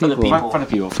 bro, for the For the people, people. Front of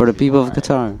people. for the people of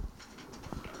Qatar.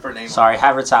 For Neymar. Sorry,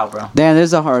 Havertz out, bro. Damn, this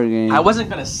is a hard game. I wasn't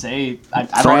gonna say. I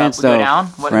France, We go though. down?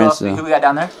 What, France, who though. we got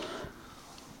down there?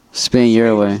 Spain,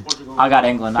 Uruguay. Portugal. I got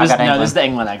England. I This, got no, England. this is the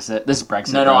England exit. This is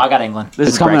Brexit. No, bro. I got England. This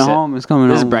It's is coming Brexit. home. It's coming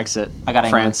This is home. Brexit. I got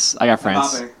England. France. I got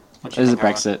France. Mbappe. What you This is think,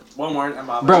 Harlan? Brexit. One more.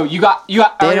 Mbappe. Bro, you got They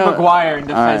Harry don't- Maguire in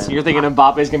defense, Alright. and you're thinking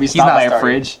Mbappe's gonna be stopped not by a starting.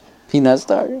 fridge. He not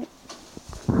starting.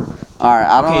 All right,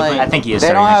 I don't Okay, like. but I think he is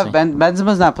They don't have starting,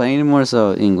 Benzema's not playing anymore,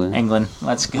 so England. England.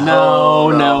 Let's go.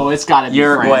 No, it's gotta be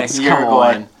Uruguay, France. Come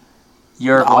Uruguay. on.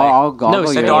 Uruguay. I'll go. No, I'll go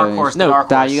it's the the dark Uruguay. horse. The No, dark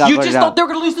Dad, horse. you got You voted just out. thought they were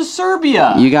gonna lose to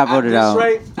Serbia. You got At voted this out.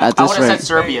 rate- At I this would have said rate.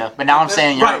 Serbia, but now I'm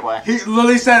saying Right. Uruguay. He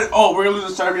literally said, "Oh, we're gonna lose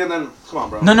to Serbia," and then come on,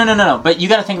 bro. No. But you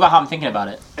got to think about how I'm thinking about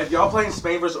it. If y'all playing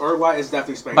Spain versus Uruguay, it's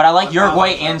definitely Spain. But I like That's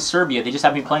Uruguay not- and Serbia. They just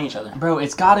haven't been playing each other. Bro,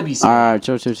 it's gotta be. All right,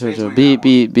 chill. Spain's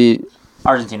Beat.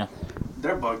 Argentina.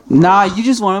 They're bugged. Nah, you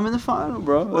just want him in the final,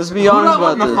 bro. Let's be Who honest I want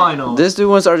about in the this. final? This dude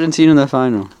wants Argentina in the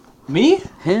final. Me?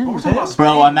 Him? We're talking about Spain.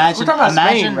 Bro, imagine, We're talking about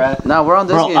imagine, Spain, bro. Nah, we're on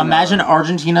this bro, game. now. imagine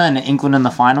Argentina and England in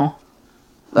the final.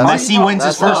 That's- Messi wins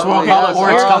his that's first World ugly, Cup that's or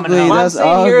it's coming ugly, home. What I'm that's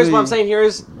saying here is, ugly. what I'm saying here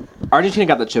is, Argentina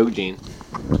got the choke gene.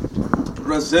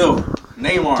 Brazil,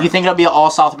 Neymar. Do you think it'll be an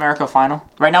all South America final?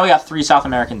 Right now we got 3 South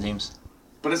American teams.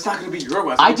 But it's not gonna be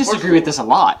Uruguay. I disagree with this a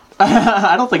lot.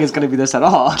 I don't think it's gonna be this at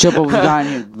all. Chill, but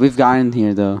we've gotten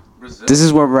here though. Brazil. This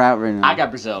is where we're at right now. I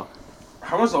got Brazil.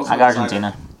 How much also I got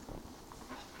Argentina.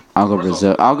 I'll go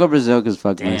Brazil. I'll go Brazil because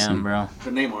fuck Damn, Messi bro.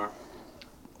 The Neymar.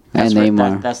 and right,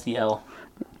 Neymar. that's the L.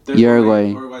 There's Uruguay.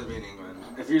 No way Uruguay's beating England.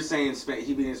 If you're saying Spain,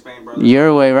 he beating Spain, bro.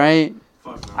 Uruguay, right?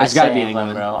 Fuck no. I It's gotta say be England,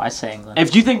 England. bro. I say England.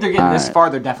 If you think they're getting this Alright. far,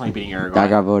 they're definitely beating Uruguay. I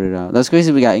got voted out. That's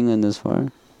crazy. We got England this far.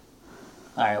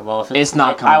 All right, well, if It's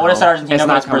not coming. I would have said home. Argentina, It's but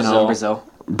not it's coming Brazil. home, Brazil.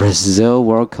 Brazil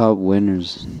World Cup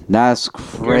winners. That's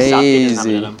You're Southgate is not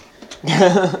in crazy.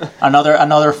 them.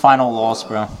 Another final loss,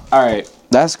 bro. All right.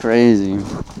 That's crazy.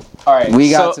 All right. We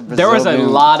got so to there was a Brazil,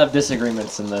 dude. lot of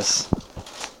disagreements in this.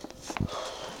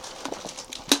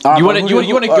 Alright, You but want who to did-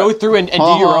 you want to go through and do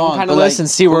hold your on, own kind but of list like, and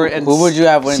see where and Who would you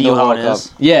have winning See the how World it Cup?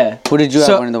 is. Yeah. Who did you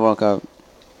So- have winning the World Cup?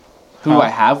 Who I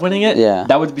have winning it? Yeah.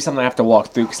 That would be something I have to walk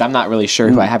through because I'm not really sure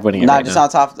who I have winning it Nah, right just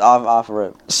now. off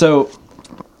rip. So,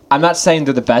 I'm not saying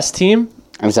they're the best team.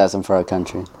 I'm just asking for a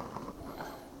country.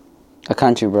 A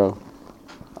country, bro.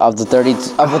 Of the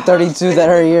 32 that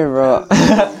are here, bro.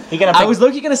 He gonna I pick, was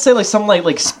looking gonna say like something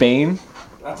like Spain,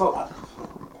 That's all. I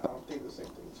don't think the same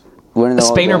thing. Winning the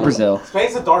Spain or World Cup. Brazil.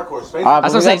 Spain's a dark horse. Spain's Alright,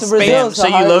 That's but what I'm we got saying, to Brazil, Spain, so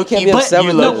you how- low-key- can't be but upset you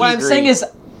with low- this. What I'm agree. saying is,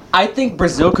 I think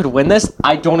Brazil could win this.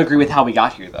 I don't agree with how we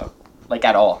got here though, like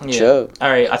at all. Yeah. Sure. All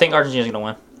right, I think Argentina's gonna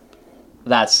win.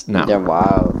 That's no. They're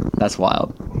wild. That's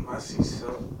wild. Messi, so.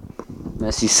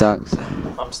 Messi sucks.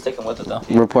 I'm sticking with it though.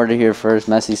 Reported here first.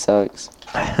 Messi sucks.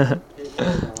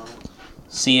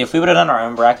 See, if we would have done our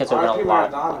own brackets, it would have RP been a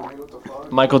lot. Maradona, man, what the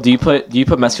fuck? Michael, do you put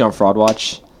Messi on fraud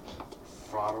watch?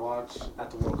 Fraud watch at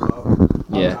the World Cup.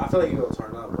 Yeah. I feel like he'll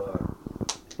turn up,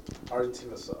 but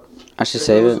Argentina sucks. I should They're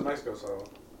save gonna lose it. to Mexico, so.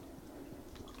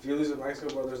 If you lose to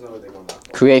Mexico, bro, there's no way they're going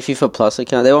back. Create FIFA Plus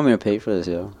account. They want me to pay for this,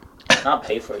 yo. Not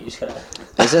pay for it. You just gotta.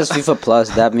 It says FIFA Plus.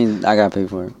 That means I gotta pay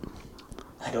for it.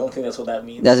 I don't think that's what that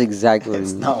means. That's exactly what it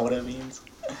It's means. not what it means.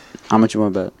 How much you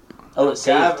want to bet? Oh, it's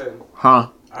saved. Gavin, Huh?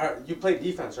 you play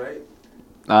defense, right?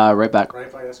 Right back.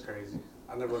 Right back, that's crazy.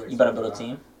 I never would You better build a expect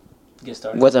team. Get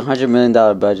started. What's $100 million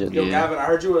budget? that. Yo, Yeah. Gavin, I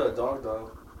heard you were a dog,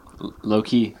 though. Low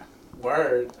key.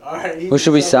 Word. Alright. Who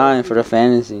should we sign for the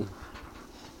fantasy?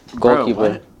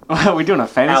 Goalkeeper. Are we doing a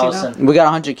fantasy Allison. We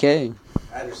got 100K,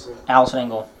 Anderson. Allison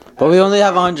Engel. but we only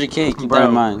have 100K. Keep that Bro.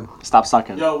 in mind. now? Stop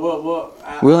sucking. Yo,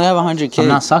 what? We only have 100K. I'm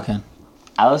not sucking.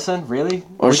 Allison, really?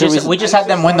 Or We should just, we? we just had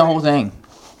them win the whole thing.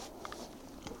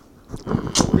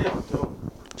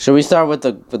 Should we start with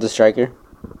the striker?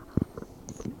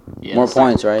 Yeah, More let's start-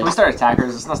 points, right? Can we start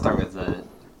attackers? Let's not start with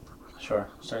Sure.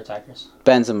 Start attackers.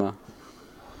 Benzema,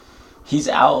 He's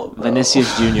out. bro.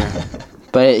 Vinicius Jr.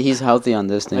 but he's healthy on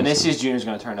this thing. Vinicius Jr. is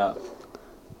gonna turn up.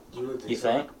 You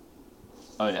think?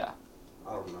 Oh yeah.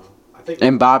 I don't know. I think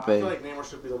Mbappe. I feel like Neymar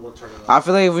should be the one turning I up.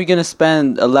 feel like if we're gonna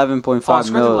spend 11.5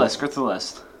 Screw the mil, list. Screw the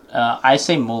list. I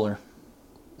say Mueller.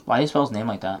 Why do you spell his name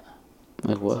like that?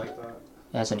 like what? Like that.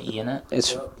 It has an E in it.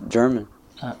 It's German.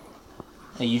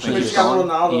 It usually, Cristiano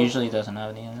Ronaldo. it usually doesn't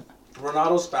have an E in it.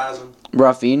 Ronaldo spasm.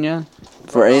 Rafinha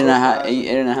for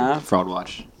 8.5. Fraud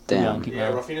watch. Yeah, Damn. keep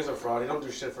Yeah, going. Rafinha's a fraud. He don't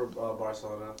do shit for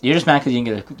Barcelona. You're just mad because you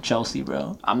didn't get a Chelsea,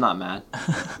 bro. I'm not mad.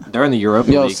 They're in the Europa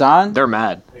Yo, League. Son? They're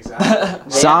mad.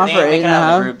 Exactly. Son They for ain't making it out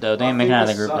of 8.5. the group though. They ain't making it out of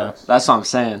the group though. Sucks. That's what I'm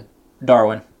saying.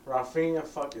 Darwin. Rafinha,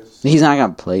 fuck is. He's not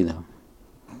gonna play though.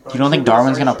 You don't think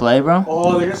Darwin's gonna play, bro?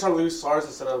 Oh, they're gonna start Luis Suarez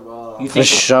instead of. You For think?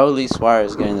 sure, Lee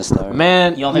Suarez getting the start.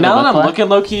 Man, You don't think now they'll that I'm both play? looking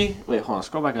low key. Wait, hold on.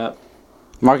 Scroll back up.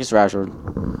 Marcus Rashford.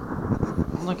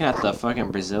 I'm looking at the fucking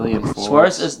Brazilian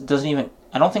forwards. Suarez doesn't even.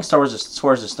 I don't think Suarez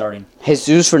is starting.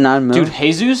 Jesus for 9 mil. Dude,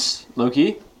 Jesus, low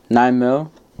key. 9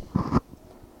 mil.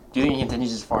 Do you think he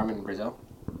continues his farm in Brazil?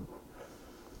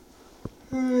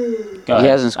 Go ahead.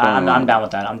 hasn't scored in a I'm while. down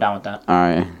with that. I'm down with that. All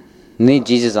right. Need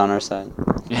Jesus on our side.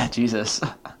 Yeah, Jesus.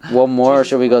 One more, or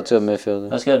should we go to a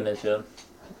midfielder? Let's go to midfield.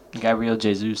 Gabriel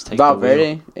Jesus take the wheel.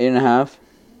 Valverde, 8.5.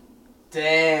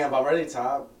 Damn, I'm already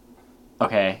top.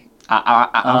 Okay.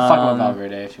 I'm fucking with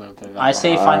Valverde if you want to play Valverde. I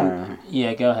say find. Alright.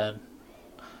 Yeah, go ahead.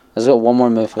 Let's go one more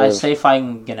I midfielder. say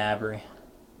find Gnabry.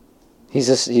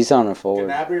 He's on a forward.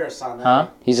 Gnabry or Sané? Huh?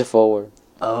 He's a forward.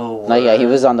 Oh. Like yeah, he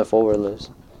was on the forward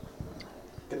list.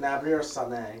 Gnabry or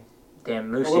Sané?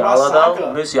 Damn, What about Musiala though. Saka?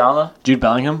 Musiala. Jude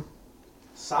Bellingham?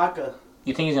 Saka.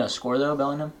 You think he's gonna score though,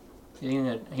 Bellingham? You think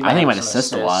I think he might have some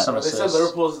assist a lot. some They said assists.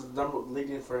 Liverpool's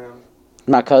leading for him.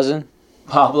 My cousin.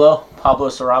 Pablo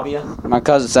Sarabia. My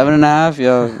cousin, 7.5.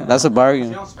 Yo, that's a Is he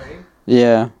bargain. on Spain?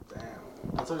 Yeah.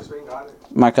 Damn. I told you Spain got it.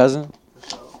 My cousin. For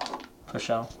sure. For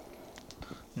sure.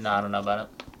 No, I don't know about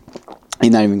it. He's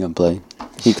not even gonna play.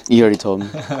 He already told me.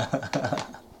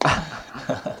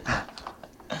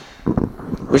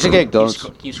 We should get goats.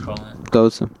 Keep scrolling.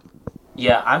 Goats.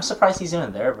 Yeah, I'm surprised he's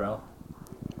even there, bro.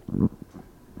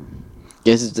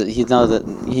 Yes, he knows that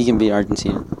he can beat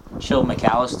Argentina. Chill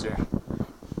McAllister.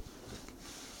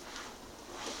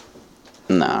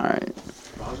 Nah, alright.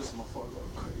 Bro, I was just motherfucker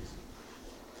going crazy.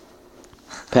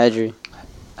 Pedri.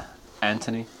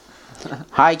 Anthony?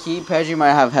 High key, Pedri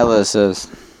might have hella assists.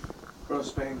 Bro,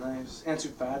 Spain nice. Ansu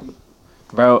Fati.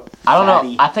 Bro, I don't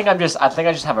Fatty. know. I think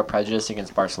I just have a prejudice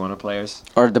against Barcelona players.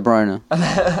 Or De Bruyne.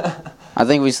 I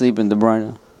think we sleep in De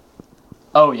Bruyne.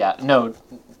 Oh yeah, no.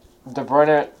 De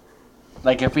Bruyne,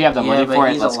 like if we have the money but for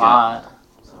it, he's let's a get it.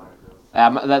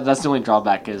 lot. That's the only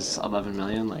drawback is 11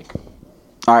 million. Like,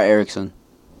 Alright, Ericsson.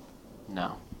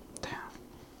 no.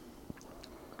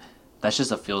 That's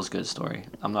just a feels good story.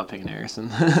 I'm not picking Ericsson.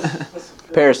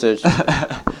 Perisic.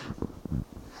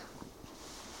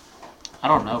 I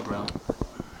don't know, bro.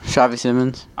 Xavi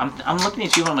Simmons. I'm looking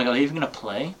at you and I'm like, are you even gonna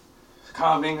play?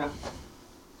 Kamavinga.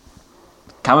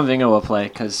 Camavinga will play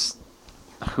because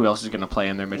who else is going to play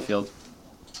in their midfield?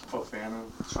 Fofana.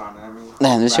 Sean Emmy.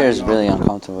 Man, this chair is really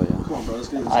uncomfortable, yo. Come on, bro. Let's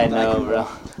get I know, bro.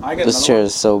 I get This another chair one.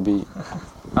 is so beat.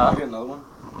 I get another one.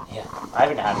 Yeah, I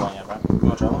haven't had one yet, bro. You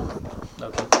want to try one?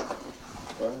 Okay.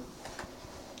 Go ahead.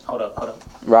 Hold up.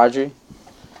 Rodri.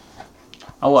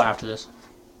 I'll go after this.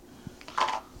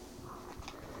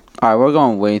 Alright, we're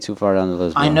going way too far down the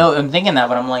list. I bro. know, I'm thinking that,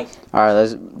 but I'm like, Alright,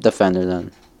 let's defender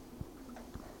then.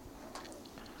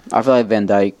 I feel like Van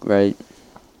Dijk, right?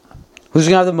 Who's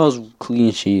gonna have the most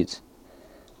clean sheets?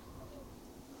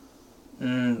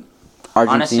 honestly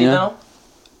Argentina. though,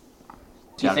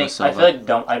 do you Thiago think? Silva. I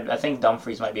feel like I think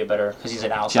Dumfries might be a better because he's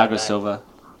an outside Thiago guy. Silva.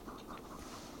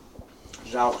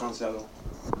 João Cancelo.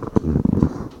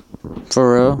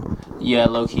 For real? Yeah,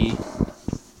 low key.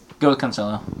 Go with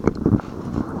Cancelo.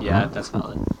 Yeah, that's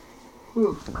valid.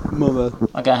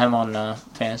 I got him on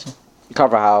fantasy,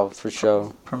 Carvajal for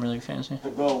sure. Premier League fantasy.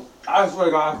 Bro, I swear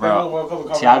to God, Bro, World Cup will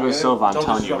come Thiago out, Silva, I'm don't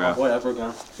telling disrespect you, my bro. boy ever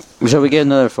again. Shall we get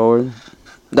another forward?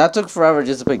 That took forever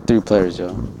just to pick 3 players, yo.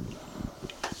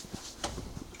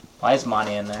 Why is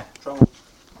Monty in there? Trouble.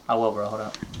 I will, bro. Hold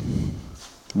up.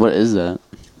 What is that?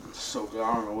 So good.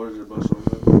 I don't know what it is, but so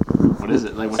good. What is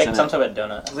it? Like, It's what's like in some it? type of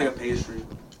donut. It's like a pastry.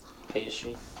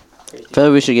 Pastry. I feel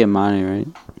like we should get Mane, right?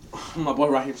 My boy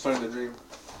Raheem starting to dream.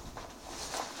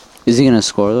 Is he gonna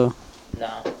score though?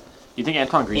 No, You think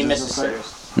Antoine he Griezmann missed is the gonna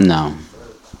sitters. No.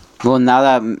 Well, now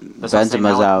that That's what I'm saying,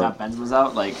 Benzema's now out, that Benzema's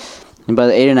out, like,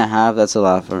 but 8.5, that's a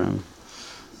lot for him.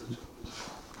 I'm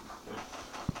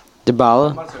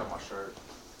Dybala? about to take off my shirt.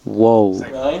 Whoa.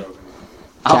 Really?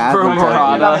 Alvaro Cabin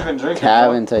Morata. type,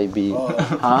 Cabin type beat.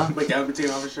 Huh? Wait, Gavin be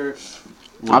taking off his shirt?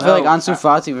 I feel like Ansu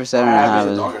Fati for 7.5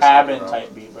 is Cabin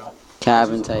type beat, bro.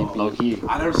 cabin type Low beat. key.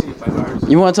 I never seen him play Irish.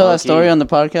 You want to tell that Okay. story on the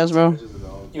podcast, bro?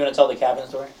 You wanna tell the cabin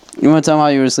story? You want to tell him how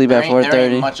you were asleep at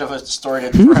 4:30? much of a story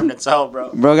for him to tell, bro.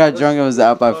 Bro got drunk and was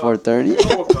out by 4:30.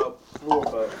 World Cup. World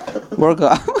Cup. World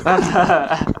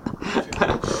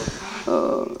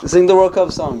Cup. Sing the World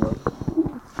Cup song, bro.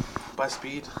 By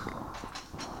speed.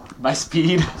 By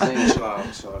speed. Sing it. Chill out,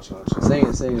 chill out, chill out, chill out. Sing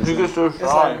it. Sing it. Sing it. It's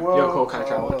like World Cole, can I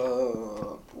try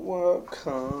Cup. World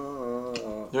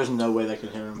Cup. There's no way they could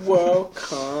hear him. World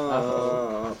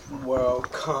Cup. World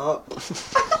Cup.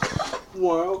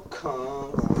 World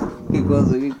Cup. Keep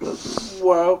closing.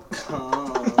 World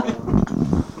Cup.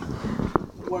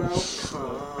 World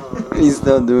Cup. He's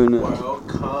still doing it. World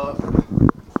Cup.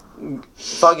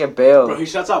 Fucking Bro, Bale. he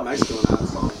shuts out Mexico in that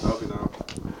song. Bro, you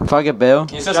know. Fucking Bale.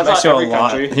 He says Mexico a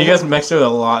lot. He gets Mexico a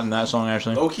lot in that song,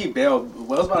 actually. Low-key Bale.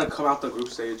 Wales about to come out the group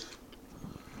stage.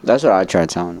 That's what I tried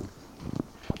telling him.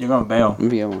 You're going bail.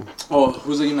 Let me get one. Oh,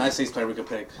 who's the United States player we could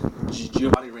pick?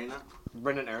 Giovanni Reina?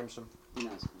 Brendan Aronson.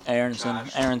 Aronson.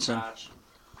 Trash. Aronson. Trash.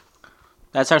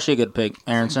 That's actually a good pick,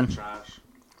 Aronson. Trash.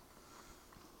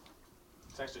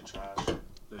 It's actually trash.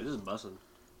 Dude, this is busting.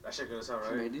 That shit good as hell,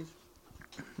 right?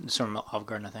 It's from Olive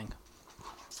Garden, I think.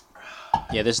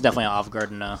 Yeah, this is definitely an Olive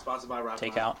Garden Sponsored by Rap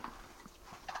takeout.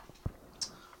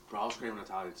 Bro, I was craving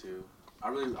Italian too. I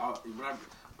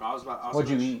was about. What'd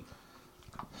you eat?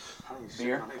 I ain't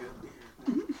Beer? shit, my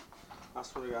nigga. Beer. I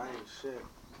swear to God, I ain't shit.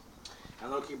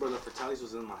 And low key, bro, the Fratelli's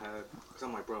was in my head. Cause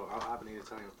I'm like, bro, I haven't eaten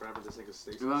Italian forever. This nigga's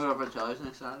steak. You want to go for Charlie's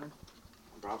next Saturday?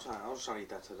 Bro, I was trying to eat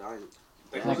that tonight.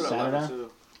 They Next close at 11 Saturday?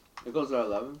 too. It goes at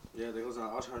 11. Yeah, they close at.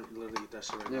 I was trying to literally eat that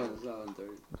shit right Yeah, now. it's at 11:30.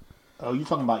 Oh, you're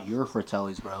talking about your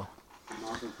Fratelli's, bro.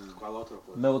 Qual outro,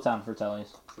 pô? Middletown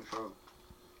Fratelli's. For sure.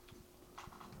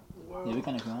 Wow. Yeah, we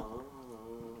can if you want.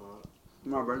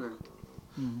 My brother.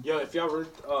 Yo, if y'all really,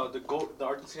 the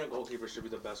Argentina goalkeeper should be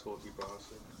the best goalkeeper,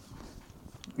 honestly.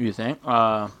 You think?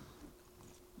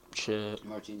 Shit.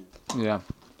 Martinez. Yeah.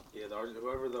 Yeah,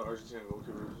 whoever the Argentina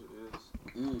goalkeeper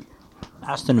is.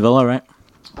 Aston Villa, right?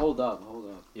 Hold up.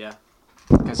 Yeah.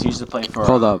 Because he used to play for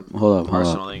Hold up.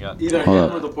 Arsenal. They got Either Hold him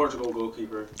up. or the Portugal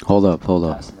goalkeeper. Hold up.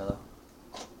 Aston Villa.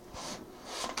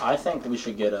 I think we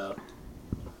should get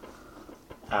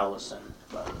Allison.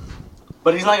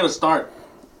 But he's not gonna start.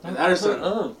 It's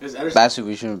Ederson. It's Ederson. That's who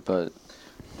we should put.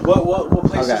 What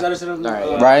place Okay. is Ederson in?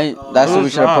 Alright. Right? That's who we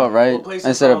who's should have wrong? put, right? What place is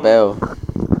Instead of wrong? Bale.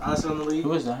 Ederson in the league.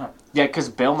 Who is that? Yeah, because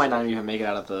Bale might not even make it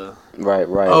out of the. Right.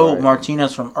 Oh, right.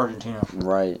 Martinez from Argentina.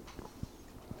 Right.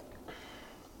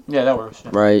 Yeah, that works.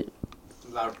 Yeah. Right.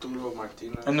 Arturo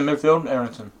Martinez. In the midfield,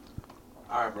 Aronson.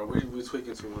 Alright, bro, we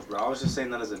tweaking too much, bro. I was just saying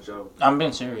that as a joke. I'm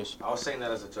being serious. I was saying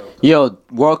that as a joke. Yo,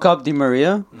 World Cup Di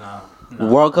Maria? No.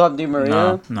 World Cup Di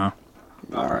Maria? No.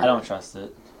 I don't trust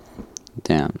it.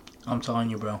 Damn. I'm telling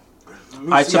you, bro.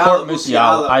 I'd support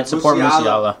Musiala. I'd support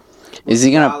Musiala. Is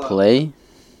he gonna Musiala. play?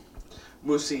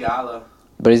 Musiala.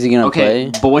 But is he gonna Okay,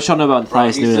 play? but what y'all know about Bro,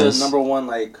 Matheus he's Nunes? the number one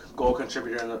goal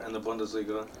contributor in the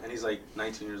Bundesliga, and he's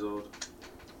 19 years old.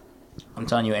 I'm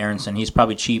telling you, Aronson. He's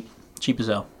probably cheap as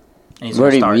hell. And he's Bro,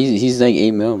 gonna start. he's like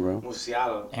 8 mil, bro.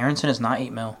 Musiala. Aronson is not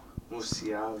 8 mil.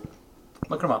 Musiala.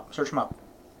 Look him up. Search him up.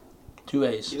 2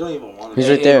 A's. You don't even want He's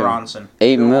to. right there. Aronson.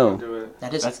 8 You don't mil. wanna do it.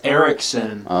 That is That's Ericsson.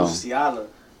 Ericsson. Oh. Musiala.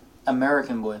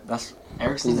 American boy. That's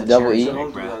Ericsson's He's a double cherry E. pick, Don't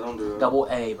do bro. that. Don't do it. Double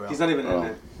A, bro. He's not even Oh. in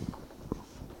it,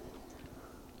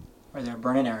 Right there,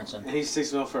 Brennan Aronson. and he's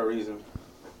 6 mil for a reason.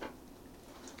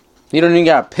 You don't even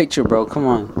got a picture, bro. Come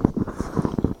on.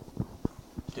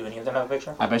 Do any of them have a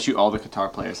picture? I bet you all the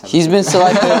Qatar players have. He's been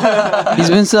selected. He's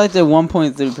been selected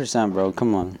 1.3%, bro.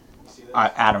 Come on. You see that?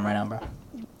 Alright, add him right now, bro.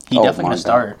 He Oh definitely my gonna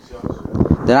start.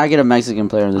 Then I get a Mexican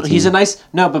player on the team. He's a nice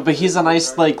but he's a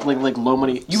nice like low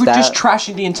money. You were Stat. just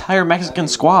trashing the entire Mexican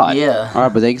squad. Yeah. All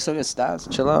right, but they can still get stats.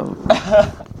 Chill out.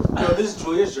 Yo, this is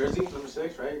Julia's jersey, number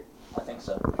 6, right? I think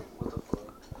so. What the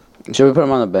fuck? Should we put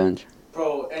him on the bench?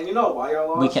 Bro, and you know why y'all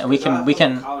lost? We can- we 'Cause y'all can- have we to put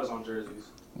can- collars on jerseys.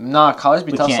 Nah, college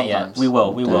be We tough can't yet. sometimes. We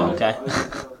will, okay?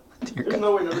 There's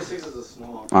no way number 6 is a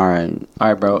small. All right. All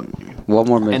right, bro. One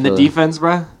more midfielder. And the defense,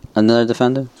 bro. Another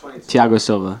defender? 22. Thiago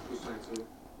Silva. Who's 22?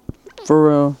 For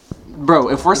real. Bro,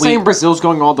 if we're saying Brazil's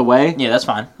going all the way, Yeah, that's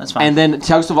fine. That's fine. and then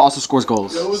Thiago Silva also scores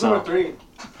goals. Yo, who's so number 3?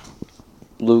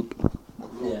 Luke.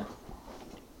 yeah.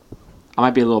 I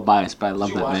might be a little biased, but I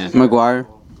love that man. Maguire.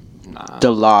 Nah.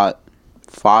 Delot.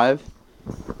 5.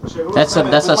 That's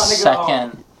a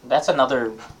second. That's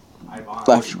another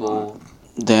Actual.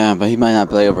 Damn, but he might not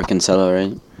play over Cancelo,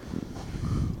 right?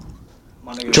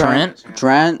 Trent?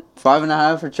 Trent.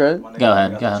 5.5 for Trent. Go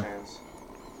ahead, go ahead.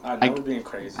 Alright, we're being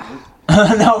crazy.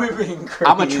 now we're being crazy.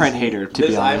 I'm a Trent hater, to be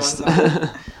This honest. Ivan's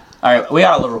number? Alright, we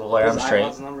got a Liverpool player. I'm This straight.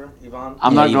 Ivan's number, Ivan.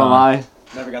 I'm Yeah, not gonna Ivan. lie.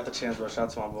 Never got the chance, bro. Shout out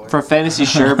to my boy. For fantasy,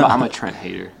 sure, but I'm a Trent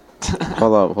hater.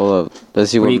 Hold up.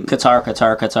 Let's see What what. do you,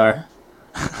 Qatar.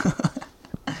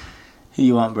 Who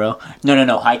you want, bro?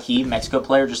 No. High key, Mexico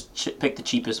player. Just pick the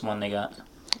cheapest one they got.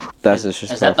 That's Is that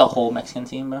disrespectful. the whole Mexican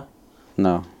team, bro?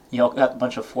 No. You all got a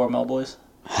bunch of 4 mil boys.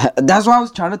 That's what I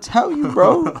was trying to tell you,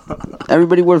 bro.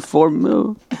 Everybody worth 4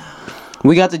 mil.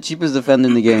 We got the cheapest defender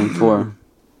in the game, 4.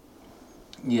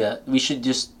 Yeah, we should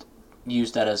just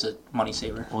use that as a money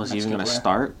saver. Was he Mexican even gonna player.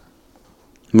 start?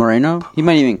 Moreno? He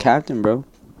might even captain, bro.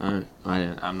 I'm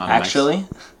not Actually,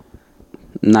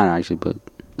 Not actually, but.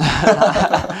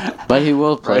 But he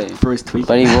will play. for his tweet.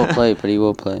 But he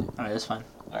will play. alright, that's fine.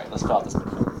 All right, let's go out this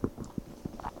midfield.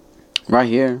 Right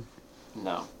here.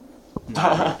 No.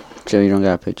 Joe, you don't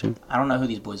got a picture? I don't know who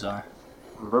these boys are.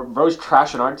 Bro's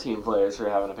trashing our team players for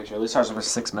having a picture. At least ours was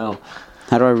 6 mil.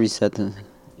 How do I reset this?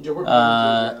 Yo, we're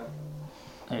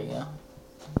There you go.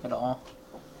 It all.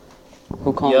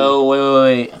 Who called Yo,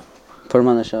 wait. me? Put him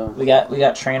on the show. We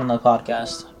got Train on the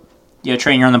podcast. Yo,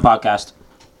 Train, you're on the podcast.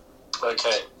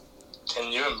 Okay.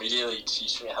 Can you immediately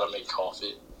teach me how to make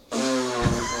coffee?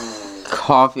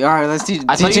 Coffee. All right, let's teach.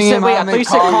 I thought you teaching said, him wait, how I to thought you make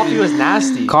said coffee was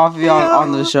nasty. Coffee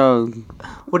on the show.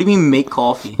 What do you mean make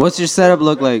coffee? What's your setup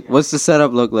look like? What's the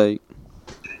setup look like?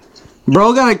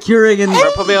 Bro got a Keurig in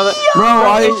there. Put me on the. Bro,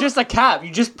 why It's just a cap.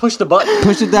 You just push the button.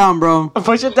 push it down, bro.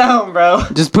 Push it down, bro.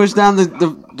 Just push down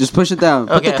the just push it down.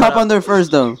 Put Okay, the cup hold on there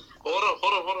first, though.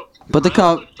 Hold up. Put the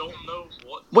cup. I don't know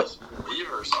what What? these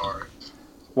flavors are.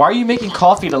 Why are you making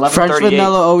coffee at 11:38? French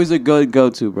vanilla always a good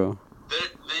go-to, bro.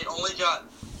 They only got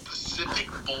Pacific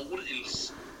Bold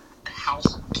and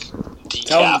House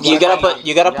Decaf. You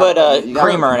gotta put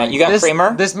creamer in it. You got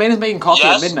creamer? This man is making coffee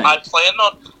Yes, at midnight.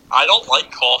 I don't like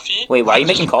coffee. Wait, why are you I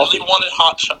making just coffee? Really wanted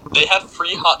hot they had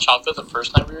free hot chocolate the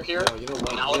first time we were here.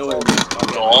 Now it's all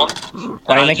gone. Why are you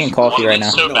And I making just coffee wanted right it now?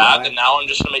 so bad that now I'm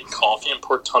just gonna make coffee and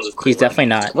pour tons of creamer. He's definitely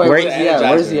not. Wait, Where where's he at?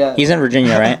 Where's he at? he's in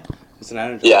Virginia, right? It's an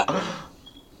energy. Yeah.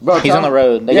 Bro, He's tell on the him-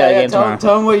 road. They got a game tell tomorrow. him,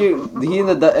 tell him what you. He in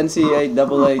the NCAA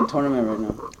AA tournament right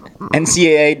now.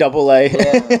 NCAA AA.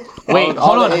 Yeah. Wait, All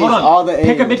hold the on. A's, all the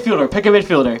Pick a A's.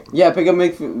 midfielder. Yeah, pick a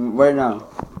midfield right now.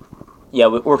 Yeah,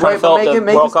 we're trying to fill up the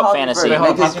World Cup fantasy. First.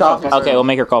 Make his coffee. Okay, we'll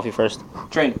make her coffee first.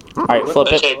 Train. All right, flip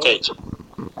it. Okay.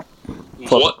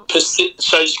 Flip What should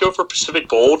I just go for Pacific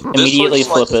Bold? Immediately this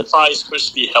looks flip like it. It's probably supposed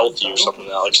to be healthy or something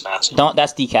that looks nasty. Don't.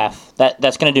 That's decaf.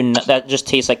 That's gonna do. That just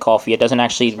tastes like coffee. It doesn't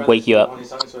actually wake you up. He's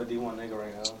talking to a D1 nigga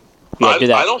right now. Yeah, do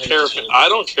that. I don't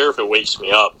care if it wakes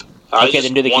me up. Okay,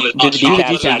 then do the decaf. Do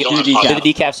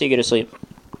the decaf so you go to sleep.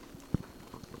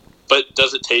 But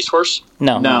does it taste worse?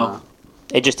 No.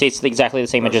 It just tastes exactly the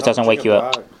same. It just doesn't wake you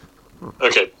up.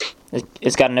 Okay.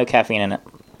 It's got no caffeine in it.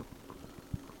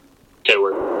 Okay,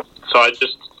 word. So I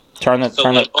just Flip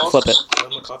it.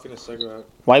 I'm a coffee and a cigarette.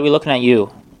 Why are we looking at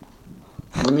you?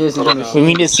 Let me see. We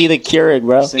need to see the Keurig,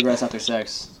 bro. Cigarettes after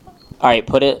sex. All right,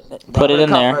 put it in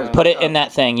there. Put it in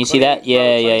that thing. You see that?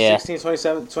 Yeah.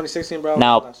 2016, bro.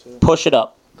 Now push it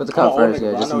up. Put the cup first, yeah,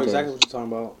 I just know in case. exactly what you're talking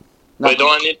about. wait.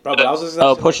 Don't I need Bro, but I was listening to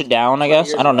Oh, that push shit it down. I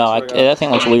guess. I don't know. That thing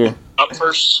looks weird. up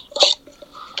first?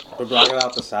 But bro, I got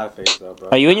out the sad face though, bro.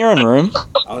 Are you in your own room? I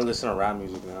only listen to rap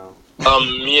music now.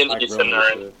 Me and Like Ethan real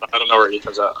are in. shit. I don't know where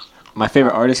Ethan's at. My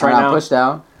favorite artist right Alright, now push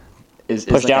down. is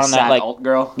Push like down a on that, sad like- alt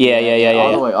girl.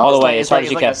 Yeah. All the way, as It's hard like,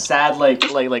 as you it's like can. a sad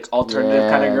like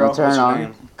alternative kind of girl. Turn What's your on.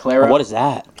 name? Clara. What is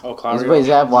that? Oh, Is Claudio. wait, is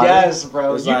that water? Yes,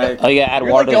 bro. It's You, like, Oh, you gotta add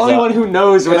you're water like to the only that. one who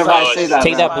knows whenever like- I say that.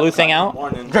 Take bro. that blue thing out.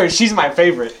 Morning. Bro, she's my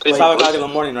favorite. It's 5 o'clock in the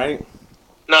morning, right?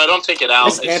 No, don't take it out.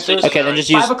 It's answers. Okay, then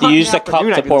just 5 use o'clock in use the the cup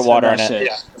afternoon, I to can pour listen to water in that it. shit.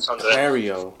 Yeah, that sounds right.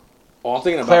 Clario. Oh, I'm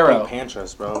thinking about Claro. Pink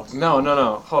Pantress, bro. No.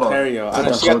 Hold on. Clario. I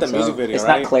know she got the music video, It's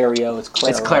right? not Clario. It's Claro.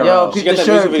 It's Clara. Yo, She peep got the that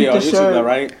music shirt. video Peep on the YouTube, shirt. though,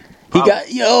 right? He got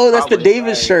that's the Probably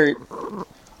Davis right. shirt. I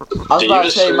was about to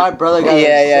Davis say shirt. my brother got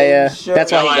Yeah. the same shirt.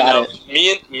 That's why No, he I got know.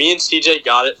 it. Me and CJ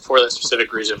got it for that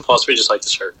specific reason. Plus, we just like the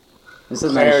shirt. This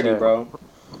is my Clarity, shirt. bro.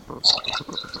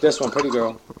 This one, pretty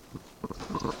girl.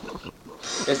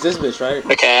 It's this bitch, right?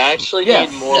 Okay, I actually Yeah,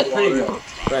 need more yeah, pretty water.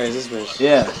 good. Right, it's this bitch.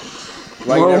 Yeah.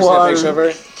 Why you More never seen a water. picture of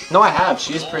her? No, I have.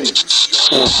 She's pretty.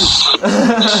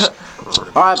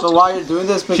 Alright, but while you're doing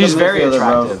this, pick She's a very midfielder,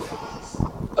 bro. attractive.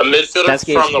 A midfielder That's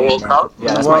gay from the shit, World man. Cup.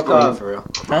 Yeah, that's World my queen Cup. for real.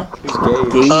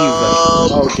 Who's gay?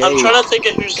 Oh, I'm Gabe. trying to think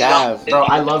of who's Gav. not. Bro,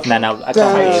 I love No, I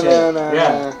can't hate it.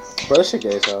 Yeah. Bro, this shit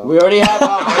gay, so. We already have.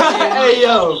 Hey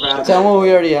yo, man. Tell me what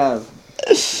we already have.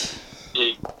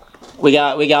 We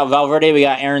got Valverde. We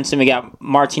got Aronson. We got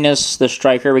Martinez, the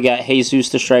striker. We got Jesus,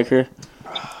 the striker.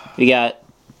 We got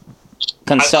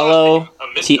Cancelo.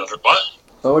 A midfielder. What?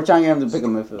 But we're trying to get him to pick a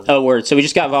midfield. Oh, word. So we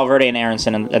just got Valverde and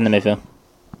Aronson in the midfield.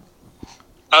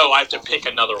 Oh, I have to pick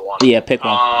another one. Yeah, pick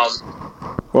one.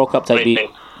 World Cup type Wait, beat. wait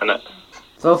a minute.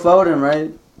 Phil Foden, right?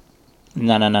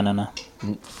 No.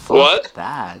 What?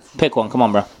 That. Pick one. Come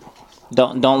on, bro.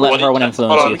 Don't What let do her you- one hold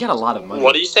influence on. We you. got a lot of money.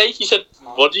 What did he say?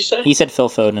 What did he say? He said Phil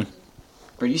Foden.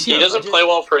 Bro, you see He our doesn't budget? play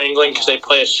well for England because they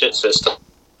play a shit system.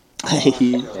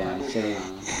 Yeah, shit.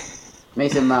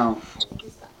 Mason Mount.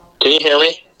 Can you hear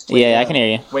me? Yeah, I can hear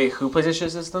you. Wait, who plays a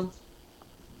shit system?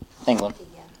 England.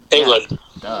 England.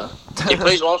 Duh. He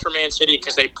plays well for Man City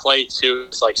because they play to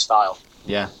his like style.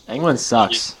 Yeah, England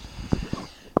sucks.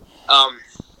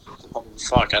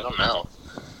 Fuck, I don't know.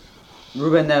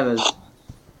 Ruben Neves.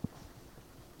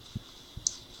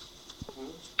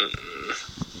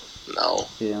 No.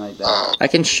 He didn't like that. I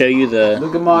can show you the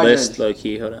Luka Modric. list, low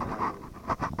key. Hold on.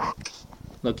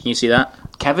 Look, can you see that?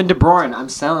 Kevin De Bruyne, I'm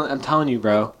telling you,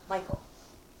 bro.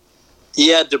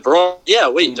 Yeah, De Bruyne. Yeah,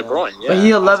 wait, De Bruyne. Yeah. But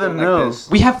he 11 mil.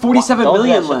 We have 47 Don't do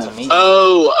million that shit to left. me.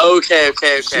 Oh, okay.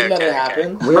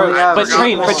 We only have. But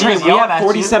train, we have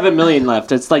 47 million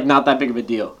left. It's like not that big of a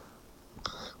deal.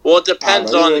 Well, it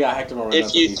depends on on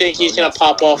if you think he's gonna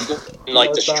pop off in,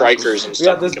 like the strikers and We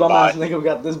got stuff. this you can bum ass buy. nigga. We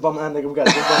got this bum ass nigga. We got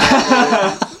this bum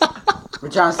ass nigga. We're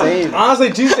trying to save.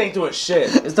 Honestly, Jesus ain't doing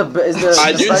shit. It's the.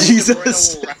 I do think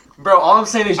Jesus. De Bruyne Bro, all I'm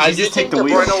saying is will, I do Jesus take think the De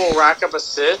wheel. Bruyne will rack up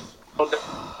assists,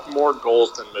 more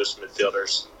goals than most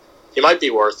midfielders. He might be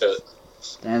worth it.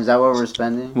 Damn, is that what we're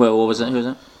spending? Wait, what was it? Who was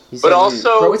it? He said But we-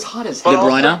 also, Bro, it's hot as but De hell.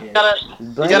 Bruyne?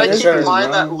 also, you gotta This keep shirt in is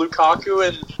mind that wrong. Lukaku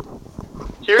and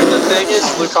here's the thing is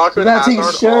Lukaku and gotta take his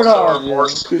Hazard shirt also off, are more.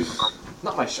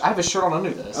 Not my I have a shirt on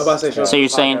under this. I'm about to say. So you're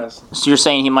saying, you're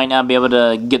saying he might not be able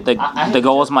to get the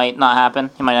goals might not happen.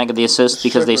 He might not get the assists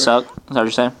because they suck. Is that what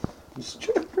you're saying?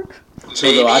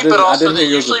 Maybe, I didn't- but I also didn't they hear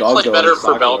he was a usually dog play though, better in for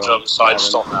soccer, Belgium, bro. so I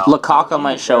just don't know. Lukaku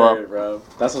might show up. Bro.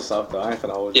 That's what's up, though. I ain't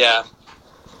finna hold you. Yeah,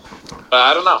 but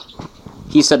I don't know.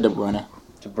 He said De Bruyne.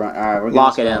 Alright, we're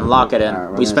Lock it in. Lock it in. Alright,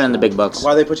 we're We gonna spending the spend. big bucks.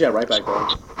 Why they put you at right back, though?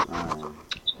 Alright.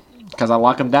 Because I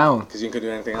lock him down. Because you couldn't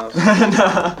do anything else.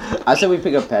 I said we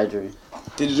pick up Pedri.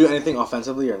 Did you do anything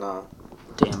offensively or not?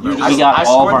 Damn, bro. You We just- got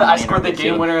all of our I money in scored our the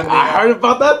game midfield. winner. I heard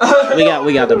about that.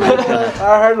 We got the money.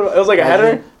 I heard it was like a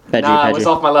header. Pedri, Nah, it was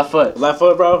Pedri. off my left foot. Left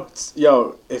foot, bro.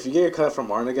 Yo, if you get cut from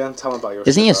Martin again, tell him about your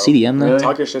Isn't he a shit, bro. CDM though? Really?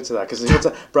 Talk your shit to that, because he'll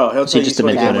tell you he just a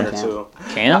scored game midfielder? winner too.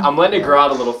 Can? I'm letting it grow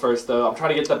out a little first, though. I'm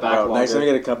trying to get the back Bro, next time you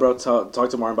longer. get a cut, bro, talk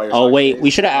to Martin about your Oh soccer wait, days. we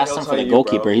should have asked He'll him for tell the you, bro.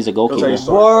 goalkeeper. He's a He'll tell you goalkeeper.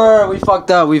 story. Word, we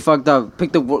fucked up.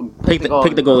 Pick the Pick the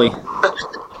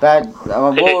goalie. bad. Pick What a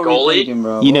were we goalie? thinking,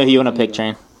 bro? You know who you want to pick,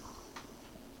 Train?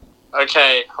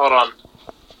 Okay, hold on.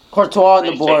 Courtois on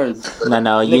the boards.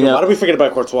 No, you Nigga, why know. do we forget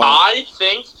about Courtois? I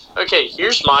think. Okay,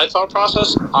 here's my thought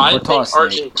process. I Courtois think snake.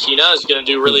 Argentina is going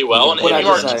to do really well, and What did I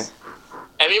Emi just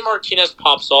say? Martinez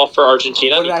pops off for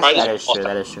Argentina. What and did he I probably say? That just is true.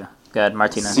 That is true. Good,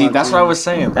 Martinez. See, that's what I was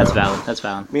saying. That's valid. That's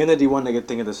valid. Me and the D1 nigga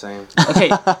thinking the same. Okay,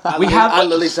 we have. I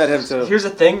literally said him too. Here's the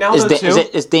thing now, Is, though, too.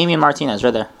 it's Damian Martinez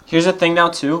right there. Here's the thing now,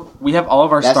 too. We have all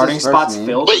of our That's starting his first spots name.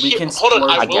 filled. But we he- can hold on,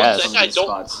 I splurge will on say, some I of these don't-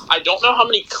 spots. I don't know how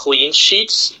many clean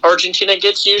sheets Argentina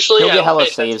gets usually. He'll I get don't hella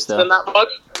pay attention saves, to though. them that much.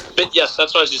 But yes,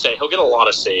 that's what I was going to say. He'll get a lot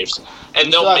of saves, and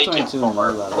We they'll still have make it 22 in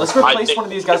hard. Lola. Let's I replace think- one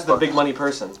of these guys with a big money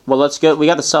person. Well, let's go. We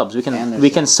got the subs. We can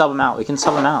Anderson. sub him out. We can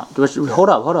sub him out. Hold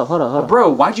up.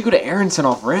 Bro, why'd you go to Aronson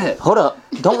off rip? Hold up.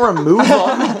 Don't remove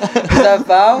him. Is that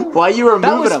foul? Why are you That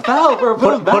removing was him? foul, bro.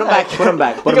 Put him back. Put him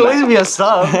back. Put him back. be a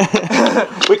sub.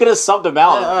 We could have subbed him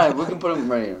out. Alright, we can put him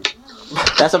right here.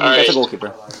 That's a right.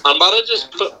 goalkeeper. I'm about to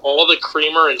just put all the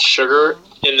creamer and sugar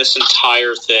in this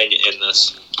entire thing in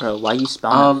this. Bro, why you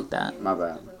spelling that? My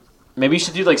bad. Maybe you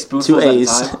should do like Two spoonfuls at a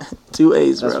A's. time. 2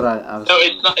 A's, That's bro. what I was. No,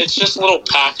 it's not. It's just little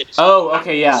packets. Oh,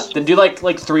 okay, yeah. Then do like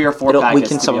 3 or 4 packets. We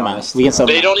can to sub be him out. honest. We can sub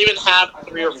him They out. don't even have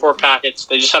 3 or 4 packets.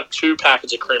 They just have 2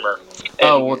 packets of creamer and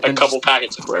Oh, well, a then couple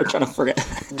packets of We're creamer. trying to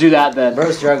forget. Do that then.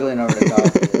 Bro's struggling over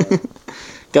the top.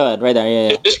 Go ahead, right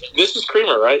there. Yeah. This is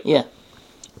creamer, right? Yeah.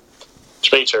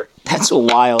 Just making sure. That's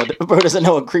wild. Bro doesn't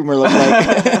know what creamer looks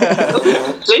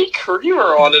like. Say creamer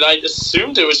on it. I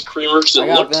assumed it was creamer because I it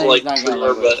got a looked feeling like he's not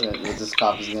creamer, gonna like but what this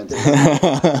cough is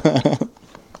gonna do.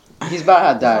 He's about to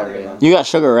have diarrhea. You got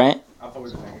sugar, right?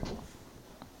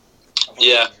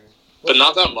 yeah, but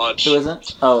not that much. Who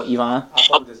isn't? Oh, Ivana.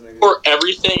 Pour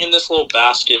everything in this little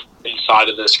basket inside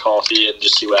of this coffee and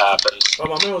just see what happens. Oh,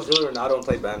 my man was really Ronaldo and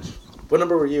played bench. What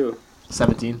number were you?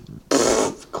 17.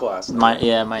 Class. My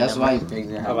That's number. why he picked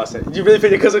it. I'm about to say, you really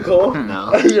picked it because of Cole?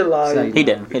 No. You're lying. He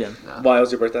didn't. Why, it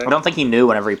was your birthday? I don't think he knew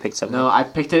whenever he picked something. No, I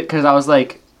picked it because I was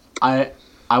like, I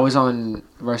was on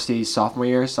varsity sophomore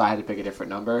year, so I had to pick a different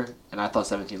number, and I thought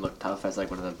 17 looked tough as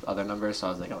like one of the other numbers, so I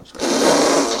was like, I'll just write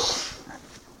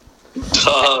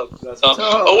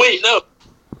Oh wait, no.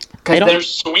 I don't- There's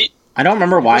sweet I don't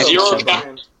remember why. I picked Zero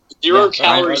sugar. zero Yeah,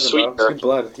 calorie Good sweetener.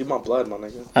 blood. You want blood, my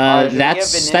nigga.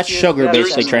 That's sugar,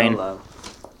 basically, Train.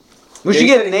 We should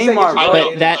get Neymar, I bro. know,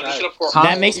 But that- I'm just gonna pour-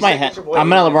 That makes my head. I'm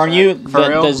gonna warn you. For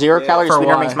real? The 0 calorie For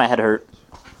sweetener why? makes my head hurt.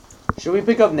 Should we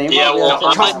pick up Neymar? Yeah, well,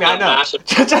 I'm Trust me, I not know. massive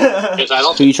because I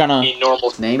don't Who you think tryna? any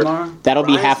normal. Neymar? That'll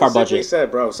be Ryan half our specifically budget.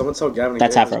 said, bro, someone told Gavin. to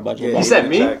That's get half our budget. get You said Aiden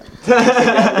me? check.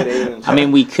 Get Aiden in I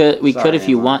mean, we could Sorry, if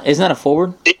you Neymar. want. Isn't that a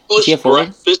forward? English he a forward?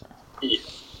 breakfast.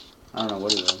 I don't know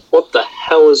what it is. What the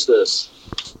hell is this?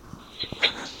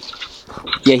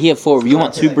 Yeah, he a forward. You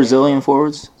want 2 Brazilian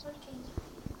forwards?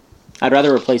 I'd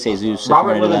rather replace Jesus.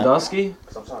 Robert if we're into that. Lewandowski?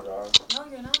 No,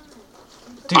 you're not.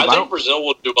 Dude, I why think don't... Brazil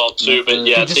will do well too, but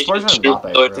yeah, Dude, just they Spurs can are shoot.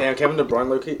 Mbappe, bro. Damn, Kevin De Bruyne,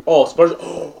 low-key. Oh, Spurs.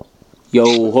 Oh,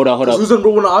 Yo, hold up. who's the number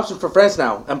one option for France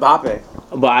now? Mbappe.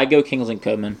 But I go Kingsley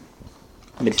Coman,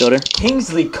 midfielder,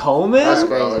 Kingsley Coman? That's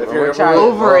Bro, crazy. if bro. you're We're trying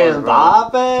Over bro.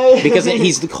 Mbappe? because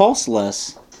he's the cost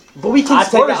less. But we can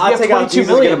splurge. We have 22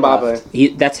 million left.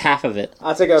 That's half of it.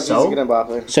 I'll take out So? Jesus and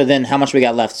Mbappe. So then, how much we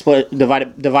got left?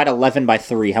 Divide 11 by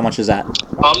 3. How much is that?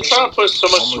 I'm trying to put so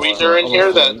much sweetener in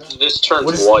here that this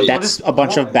turns white. That's a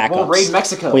bunch of backups. We'll raid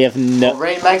Mexico. We have no.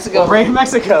 Raid Mexico. Raid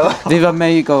Mexico. Viva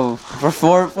Mexico. For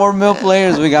four mil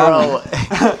players, we got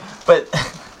them. But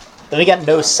we got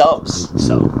no subs.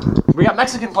 So We got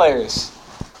Mexican players.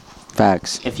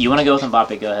 Facts. if you want to go with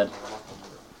Mbappe, go ahead.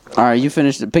 All right, you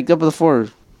finished it. Picked up the 4.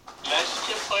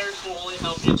 Mexican players will only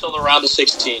help you until the round of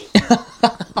 16.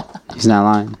 He's not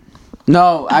lying.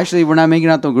 No, actually, we're not making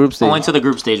out the group stage. Only to the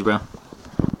group stage, bro.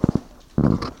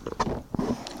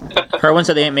 Herwin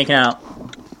said they ain't making out.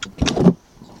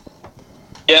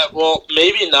 Yeah, well,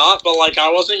 maybe not, but like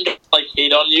I wasn't gonna like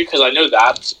hate on you because I know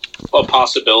that's a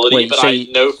possibility. Wait, but so I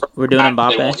know for we're doing a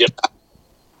fact they Mbappe? won't get back.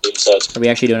 Instead. Are we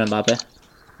actually doing Mbappe?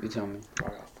 You tell me.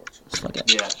 Fuck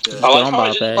it. Yeah. I like Going how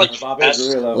I didn't like Mbappe test. is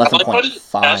really low. I like how I didn't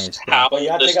 11.5, test how But you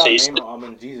have to this take out tastes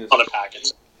Neymar, Jesus. on a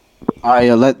package. All right,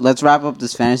 yo, let's wrap up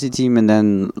this fantasy team and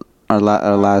then our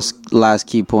last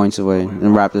key points away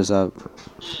and wrap this up.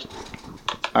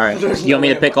 All right. You want me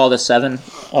to pick all the 7?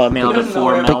 Oh, I mean, all the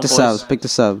 4 male Pick the boys? subs. Pick the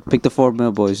sub. Pick the 4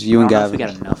 mil boys. You I and don't know if we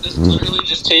Gavin. got enough. This literally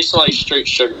just tastes like straight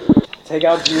sugar. Take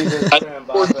out Jesus and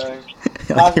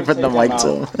Mbappe. Put the mic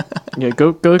to him. Yeah,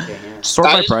 go sort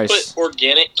I by just price. put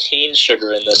organic cane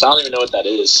sugar in this. I don't even know what that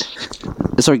is.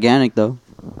 It's organic though.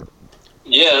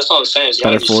 Yeah, that's what I'm saying. It's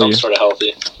gotta Better be for some you. sort of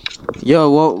healthy. Yo,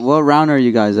 what round are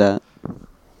you guys at?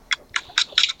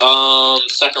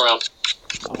 Second round.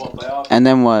 And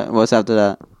then what's after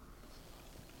that?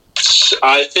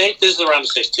 I think this is the round of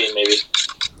 16, maybe.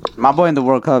 My boy in the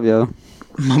World Cup, yo.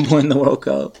 My boy in the World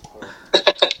Cup.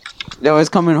 Yo, it's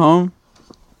coming home.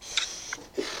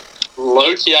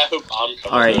 Low-key, I hope I'm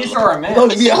coming. All right. These are our men.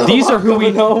 These are who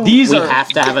we know. These We are have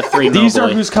to have a 3 mil these are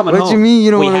boy. who's coming What home. you mean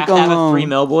you don't We want to have to come have a 3 home?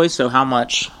 mil boy, so how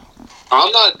much?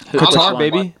 I'm not. Qatar, One.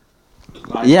 baby.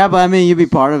 Yeah, but I mean you'd be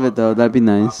part of it though. That'd be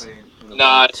nice.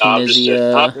 Nah, I'm just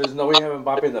Tunisia. There's no way you have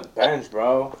Mbappe in the bench,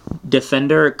 bro.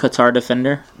 Defender, Qatar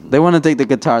defender. They want to take the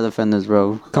Qatar defenders,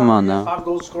 bro. Come on now. 5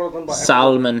 goals scored by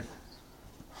Salman.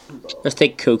 Let's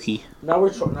take Koki. Now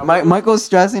we're Michael's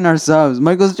stressing our subs.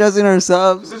 Michael's stressing our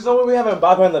subs. There's no way we have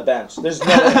Mbappe on the bench. There's no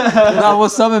way. No, we'll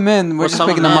sub him in. We're just subbing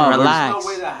picking him in, up. relax. There's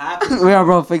no way that happens. We are,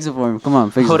 bro. Fix it for him. Come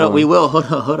on, fix Hold it up, for we him. will. Hold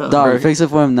up. Dog, fix it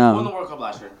for him Who won the now. World Cup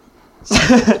last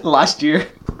year? Last year.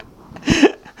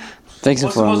 Fix it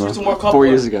What's the for most him, recent bro. World Cup? 4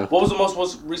 years ago. What was the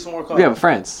most recent World Cup? Yeah,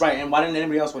 France. Right, and why didn't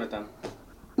anybody else win it then?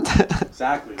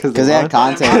 Exactly. Because they had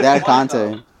Conte. They had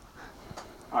Conte.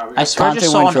 Alright, I swear I Conte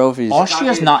just won saw trophies.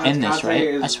 Austria's not in this, Conte right?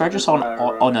 is- I swear I just saw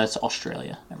is- oh no, it's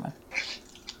Australia. Never mind.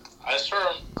 I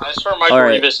swear Michael All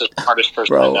right. Reeves is the smartest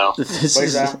person I know. This Wait,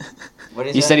 is Zach.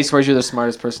 He said he swears you're the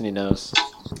smartest person he knows.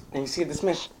 And you see, this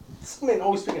man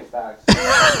always speaking facts.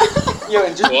 Yo,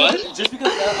 and What? just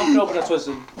because I'm open and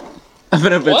twisted. I've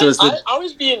been a bit What? twisted. I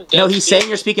was being dead No, he's saying you're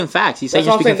serious. speaking facts. He's saying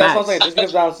That's you're what I'm speaking saying. That's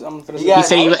what I'm facts. saying. Just because I'm finna. Yeah, He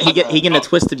said he getting it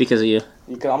twisted because of you.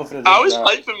 I'm finna. I was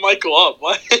hyping Michael up.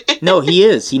 What? No, he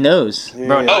is. He knows.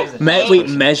 Bro, Oh, Wait,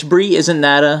 Meshbury, isn't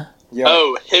that a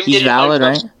Oh, him He's getting valid,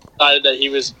 hyped up right? decided that he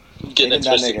was getting Aiden it that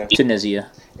twisted. nigga.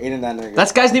 Tunisia? Aiden that nigga.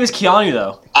 that guy's name is Keanu,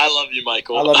 though. I love you,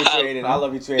 Michael. I love you too, Aiden. I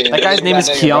love you too, Aiden. That guy's Aiden, name is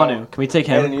that nigga, bro. Keanu. Can we take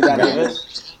him? Aiden, you that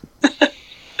nigga.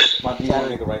 My D1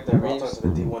 nigga right there, bro. I'm talking to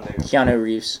the D1 nigga. Keanu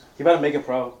Reeves. He better make it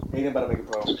pro. Aiden better make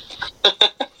it pro.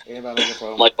 Aiden better make it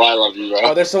pro. Michael, I love you,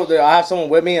 Oh, bro. I have someone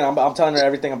with me, and I'm telling her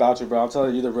everything about you, bro. I'm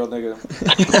telling you the real nigga.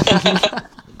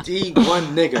 D1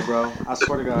 nigga, bro. I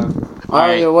swear to God. All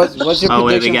right, yo, what's your Oh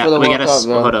wait, prediction for the we World gotta Cup,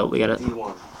 bro? hold up. We gotta.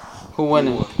 D1. Who won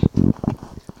it?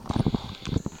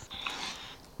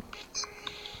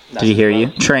 Did he hear you?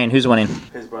 Train. Who's winning?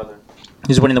 His brother.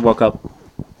 Who's winning the World Cup?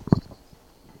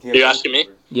 You asking me?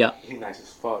 Yeah. He nice as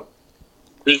fuck.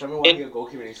 Who's Tell me why he a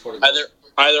goalkeeper and he scored a goal.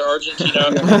 either Argentina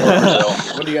or Brazil.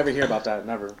 When do you ever hear about that?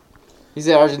 Never. He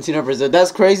said Argentina, Brazil.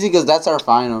 That's crazy because that's our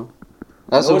final.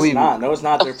 That's No, what it's we. not. No, it's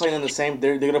not. They're playing in the same.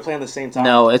 They're gonna play in the same time.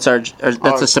 No, it's our. That's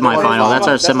a semifinal. That's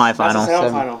our semifinal.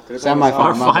 Semifinal. They're playing Semifinal.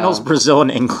 Our in the finals, Brazil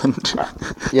and England.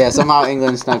 Yeah, somehow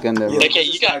England snuck in there. Bro. Okay,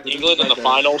 you got England in the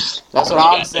finals. That's what You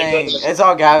I'm got saying. England. It's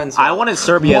all Gavin's fault. I wanted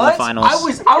Serbia in the finals.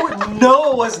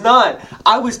 No, it was not.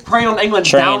 I was praying on England's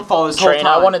downfall this whole time.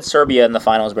 I wanted Serbia in the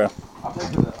finals, bro.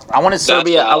 I wanted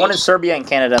Serbia. I valid. waned Serbia and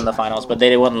Canada in the finals, but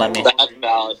they wouldn't let me. That's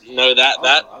valid. No,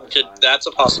 that's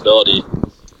a possibility.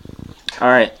 All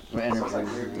right,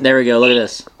 there we go. Look at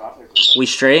this. We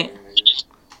straight.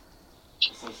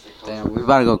 Damn, we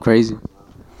about to go crazy.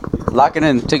 Lock it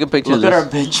in. Take a picture Look of at our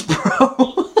this. bench,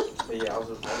 bro.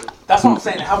 That's what I'm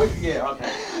saying. How we? Yeah.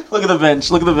 Okay. Look at the bench.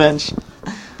 Look at the bench.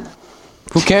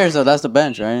 Who cares though? That's the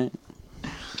bench, right?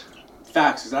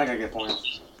 Facts, because I gotta get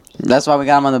points. That's why we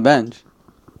got him on the bench.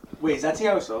 Wait, is that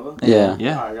Thiago Silva? Yeah.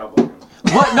 Yeah. Alright, y'all bugging.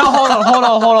 What? No, hold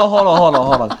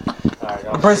on. Alright,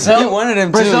 y'all Brazil. He wanted him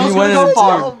too. Brazil's He wanted gonna him go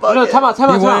far. too. No, time out. He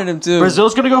wanted him too.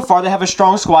 Brazil's gonna go far. They have a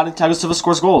strong squad, and Thiago Silva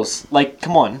scores goals. Like,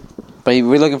 come on. But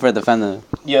we're looking for a defender.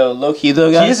 Yo, low key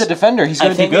though, guys. He is a defender. He's I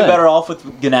gonna be think we're good. better off with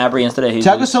Gnabry instead of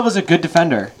Jesus. Thiago Silva's a good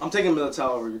defender. I'm taking Militao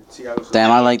over Thiago Silva.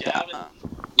 Damn, I like that.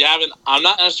 Gavin, I'm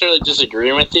not necessarily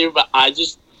disagreeing with you, but I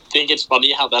just think it's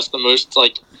funny how that's the most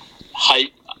like hype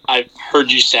I've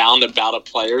heard you sound about a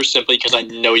player simply because I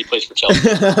know he plays for Chelsea.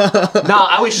 Nah,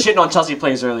 I was shitting on Chelsea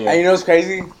players earlier. And you know what's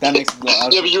crazy? That makes Yeah,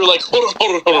 but you were like, hold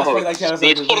on. That's why, like, Thiago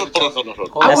Like, Silva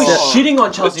hold on. I was That's shitting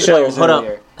on Chelsea Chill, players hold up.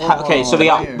 earlier. Okay, so we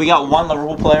got one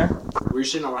Liverpool player. We're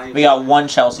shitting on Raheem. We got one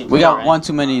Chelsea player. We got right? one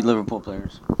too many Liverpool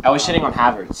players. I was shitting on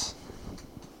Havertz.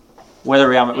 Whether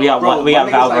we got Bro, we got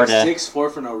my nigga's like Valverde.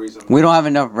 6'4" for no reason. We don't have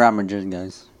enough Real Madrid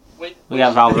guys. We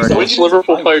got Valverde. Which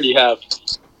Liverpool player do you have?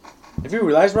 If you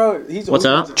realize, bro, he's What's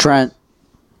always up? Trent.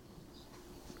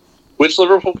 Which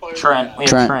Liverpool player? Trent. We have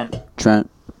Trent. Trent.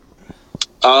 Trent.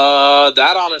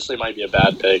 That honestly might be a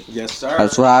bad pick. Yes, sir.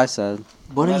 That's what I said.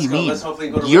 What do Let's you go- mean? let's hopefully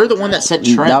go to You're the Real one that said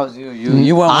That Trent. was you.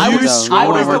 You went I with was- though. I You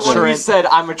was went the with one who Trent. said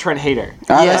I'm a Trent hater.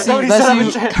 Alright, Yeah, let's see.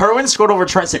 nobody said Kerwin scored over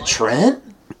Trent. Said Trent.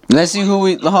 Let's see who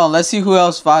we. Hold on. Let's see who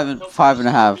else five and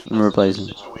a half in replacement.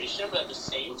 Situation, but at the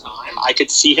same time, I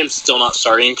could see him still not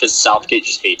starting because Southgate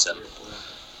just hates him.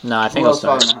 No, I think Who I'll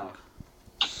else start.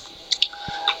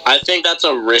 5.5? I think that's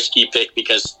a risky pick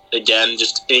because, again,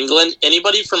 just England.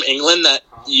 Anybody from England that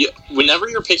whenever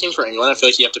you're picking for England, I feel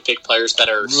like you have to pick players that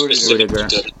are specifically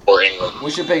Rudiger. good for England.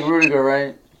 We should pick Rudiger,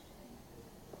 right?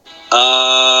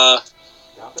 Uh,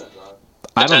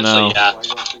 I don't know. potentially, yeah.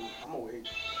 I'm gonna wait.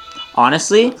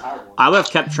 Honestly, I would have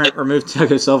kept Trent, removed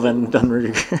Thiago Silva, and done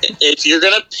Rudiger. If you're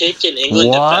gonna pick an England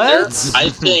What? defender, I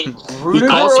think He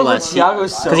costs over less.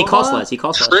 Thiago Because he costs Silva? less. He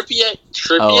costs less.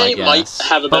 Trippier Oh, I might guess.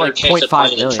 have a But better like chance at 0.5 playing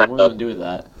than million. Trent. What are we gonna do with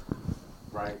that?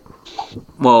 Right.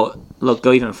 Well, look,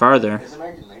 go even further. It's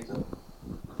American made though.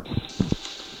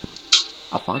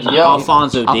 Alfonso. Yo.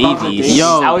 Alfonso Davies.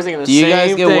 Yo, I was thinking the do you guys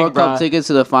same get thing, World Cup bruh. tickets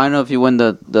to the final if you win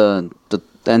the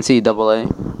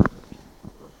NCAA?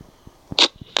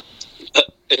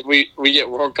 If we get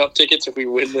World Cup tickets if we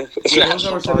win the Who's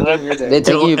number 7 during your They day?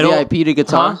 take you It'll- VIP to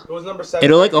Qatar. Who's number 7?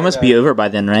 It'll like during your almost day? be over by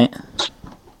then, right?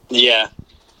 Yeah.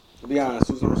 Be honest.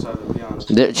 Who's number 7? Be honest.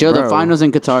 Chill, the Bro. finals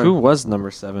in Qatar. Who was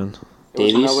number 7? It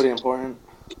was Davies? nobody important.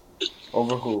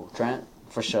 Over who? Trent?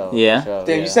 For sure. Yeah. For sure,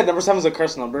 Damn, yeah. you said number 7 is a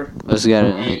cursed number. Let's get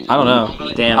it. I don't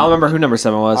know. Damn. I don't remember who number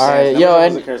 7 was. All right, Number yo,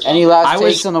 seven's a curse. any last I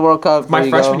was- takes on the World Cup? My before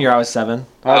you freshman go? year, I was 7.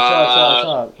 All right, chill,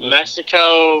 chill, chill.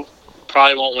 Mexico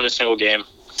probably won't win a single game.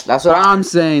 That's what I'm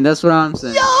saying. That's what I'm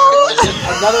saying.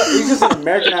 He's just an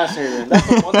American ass hater. That's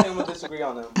the one thing I'm gonna disagree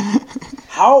on him.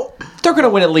 How They're gonna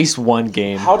win at least one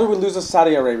game. do we lose to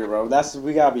Saudi Arabia, bro?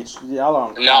 We gotta be y'all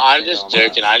are. No, I'm just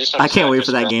joking. I can't wait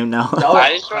for that game now.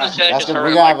 I just want to say That's because good. her We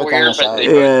and gotta Mike have a were here, conversation. but they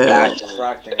both Yeah. backed him.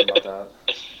 Frack thinking about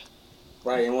that.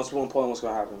 Right, and once we won Poland, what's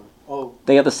gonna happen? Oh,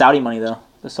 They got the Saudi money though.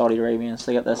 The Saudi Arabians.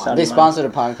 They got that Saudi They money. sponsor the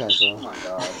podcast, oh bro.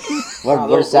 my god.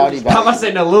 We're Saudi I'm about to back.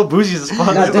 say no. Lil Boogie's a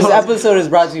sponsor. This episode is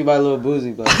brought to you by Lil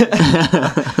Boozy, but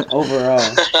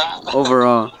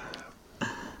overall.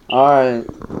 All right.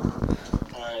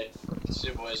 Alright. See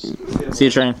you, boys. See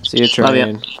you, train. See you, Love ya.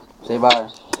 train. Say bye.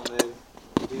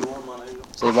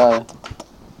 Say bye.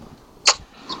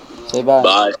 Say bye.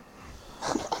 Bye.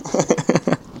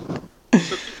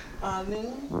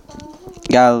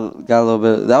 Got a little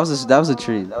bit. That was a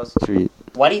treat. That was a treat.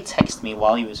 Why did he text me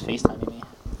while he was FaceTiming me?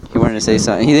 He wanted to say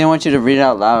something. He didn't want you to read it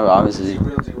out loud, obviously.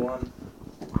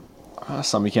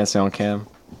 Something you can't say on cam.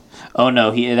 Oh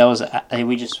no, we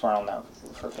just were on that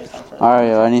for FaceTime. For All right,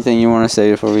 yo. Anything you want to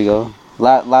say before we go?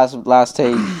 Last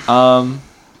take.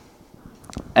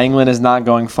 England is not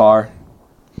going far.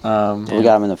 We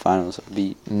got him in the finals.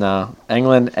 Beat. No,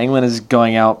 England is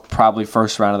going out probably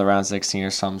first round of the round 16 or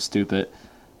something stupid.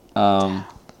 The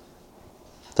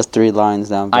 3 lines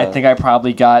down. I bad. think I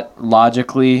probably got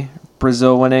logically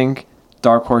Brazil winning,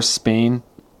 dark horse Spain.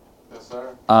 Yes,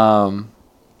 sir.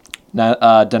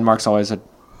 Denmark's always a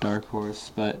dark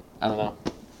horse, but I don't know.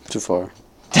 Too far.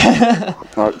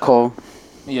 All right, Cole.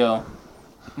 Yo,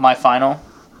 my final.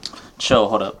 Chill.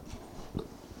 Hold up.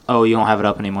 Oh, you don't have it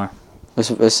up anymore.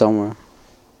 It's somewhere.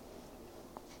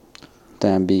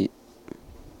 Damn, beat.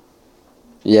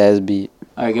 Yeah, it's beat.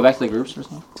 All right, go back to the groups or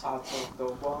something. I'll take the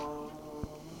one.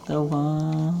 The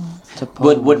one.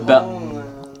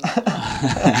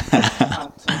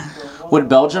 Would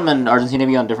Belgium and Argentina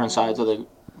be on different sides of the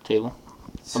table?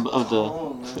 Of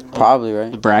Probably,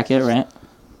 right? the bracket, right?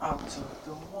 I'll take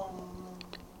the one.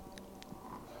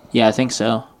 Yeah, I think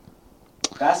so.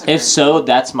 That's a If crazy- so,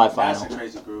 that's my that's final. a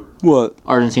crazy group. What?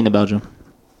 Argentina, Belgium.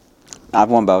 I've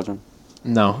won Belgium.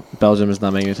 No, Belgium is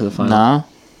not making it to the final. Nah.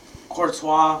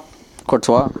 Courtois.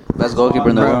 Courtois, best goalkeeper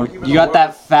in the Bro, world. you got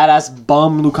that fat ass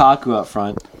bum Lukaku up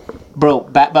front. Bro,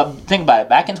 but think about it.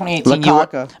 Back in 2018,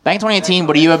 Lukaku. back in 2018,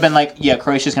 would you have been like, yeah,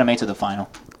 Croatia's gonna make it to the final?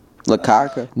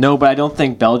 Lukaku. No, but I don't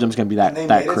think Belgium's gonna be And they that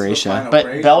made it to the Croatia. final. But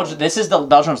Croatia. Belgium, this is the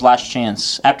Belgium's last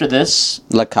chance. After this,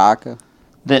 Lukaku.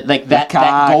 that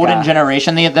Lukaku. golden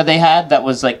generation that they had, that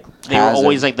was like they were Hazard.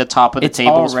 always like the top of the It's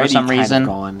tables for already some kind of reason.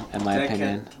 gone, in my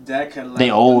opinion. They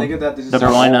old. The De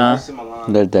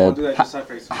Bruyne. They're dead. Hazard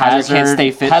can't stay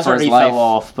fit Hazard for his he life. fell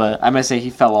off, but I might say he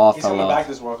fell off. He's Fell coming back off.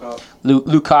 this World Cup.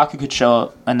 Lukaku could show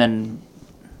up and then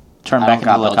turn I back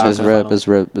don't into got It's Lukaku. rip. It's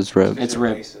rip. It's rip. It's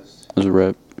rip. It's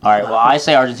rip. All right, well I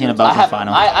say Argentina, I Belgium have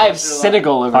final. I have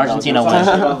Senegal over Argentina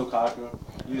Belgium. wins.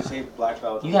 You just hate black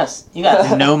belt. You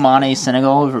got no Mane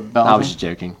Senegal over I was Belgium. just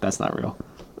joking. That's not real.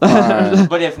 Alright.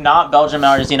 But if not Belgium,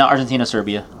 Argentina,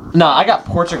 Serbia. No, I got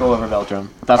Portugal over Belgium.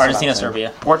 That's what I'm Argentina, saying.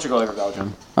 Serbia. Portugal over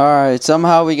Belgium. All right.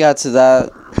 Somehow we got to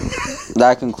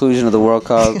that conclusion of the World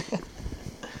Cup.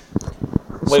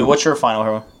 Wait, what's your final,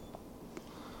 Hero?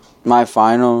 My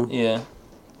final, Yeah,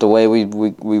 the way we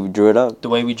drew it up. the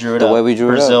way we drew it The up. way we drew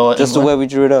Brazil, it up. Just the way we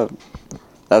drew it up.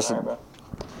 That's. Alright, bro.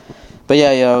 But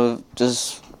yeah, yo,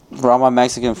 just for all my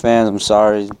Mexican fans, I'm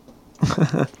sorry.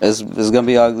 It's gonna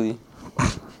be ugly.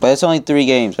 But it's only 3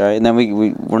 games, right? And then we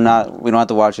don't have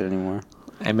to watch it anymore.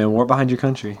 Hey man, war behind your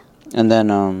country. And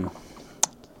then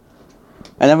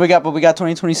we got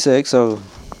 2026. So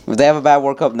if they have a bad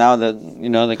World Cup now, that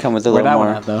they come with a Where little that more.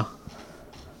 one at though?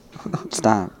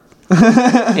 Stop.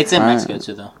 It's in Alright. Mexico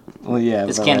too, though. Well, yeah.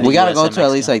 It's but Canada. We gotta US go and to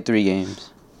at least Mexico. like 3 games.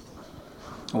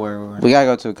 Where We gotta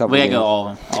go to a couple. we gotta games. go all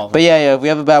of them. All of them. But yeah, if we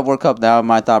have a bad World Cup now,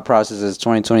 my thought process is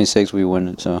 2026 we win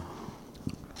it. So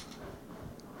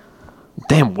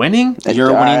Damn, winning?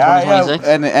 You're winning 2026?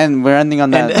 and we're ending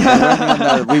on that. And- We're ending on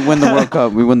that. We win the World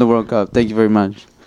Cup. We win the World Cup. Thank you very much.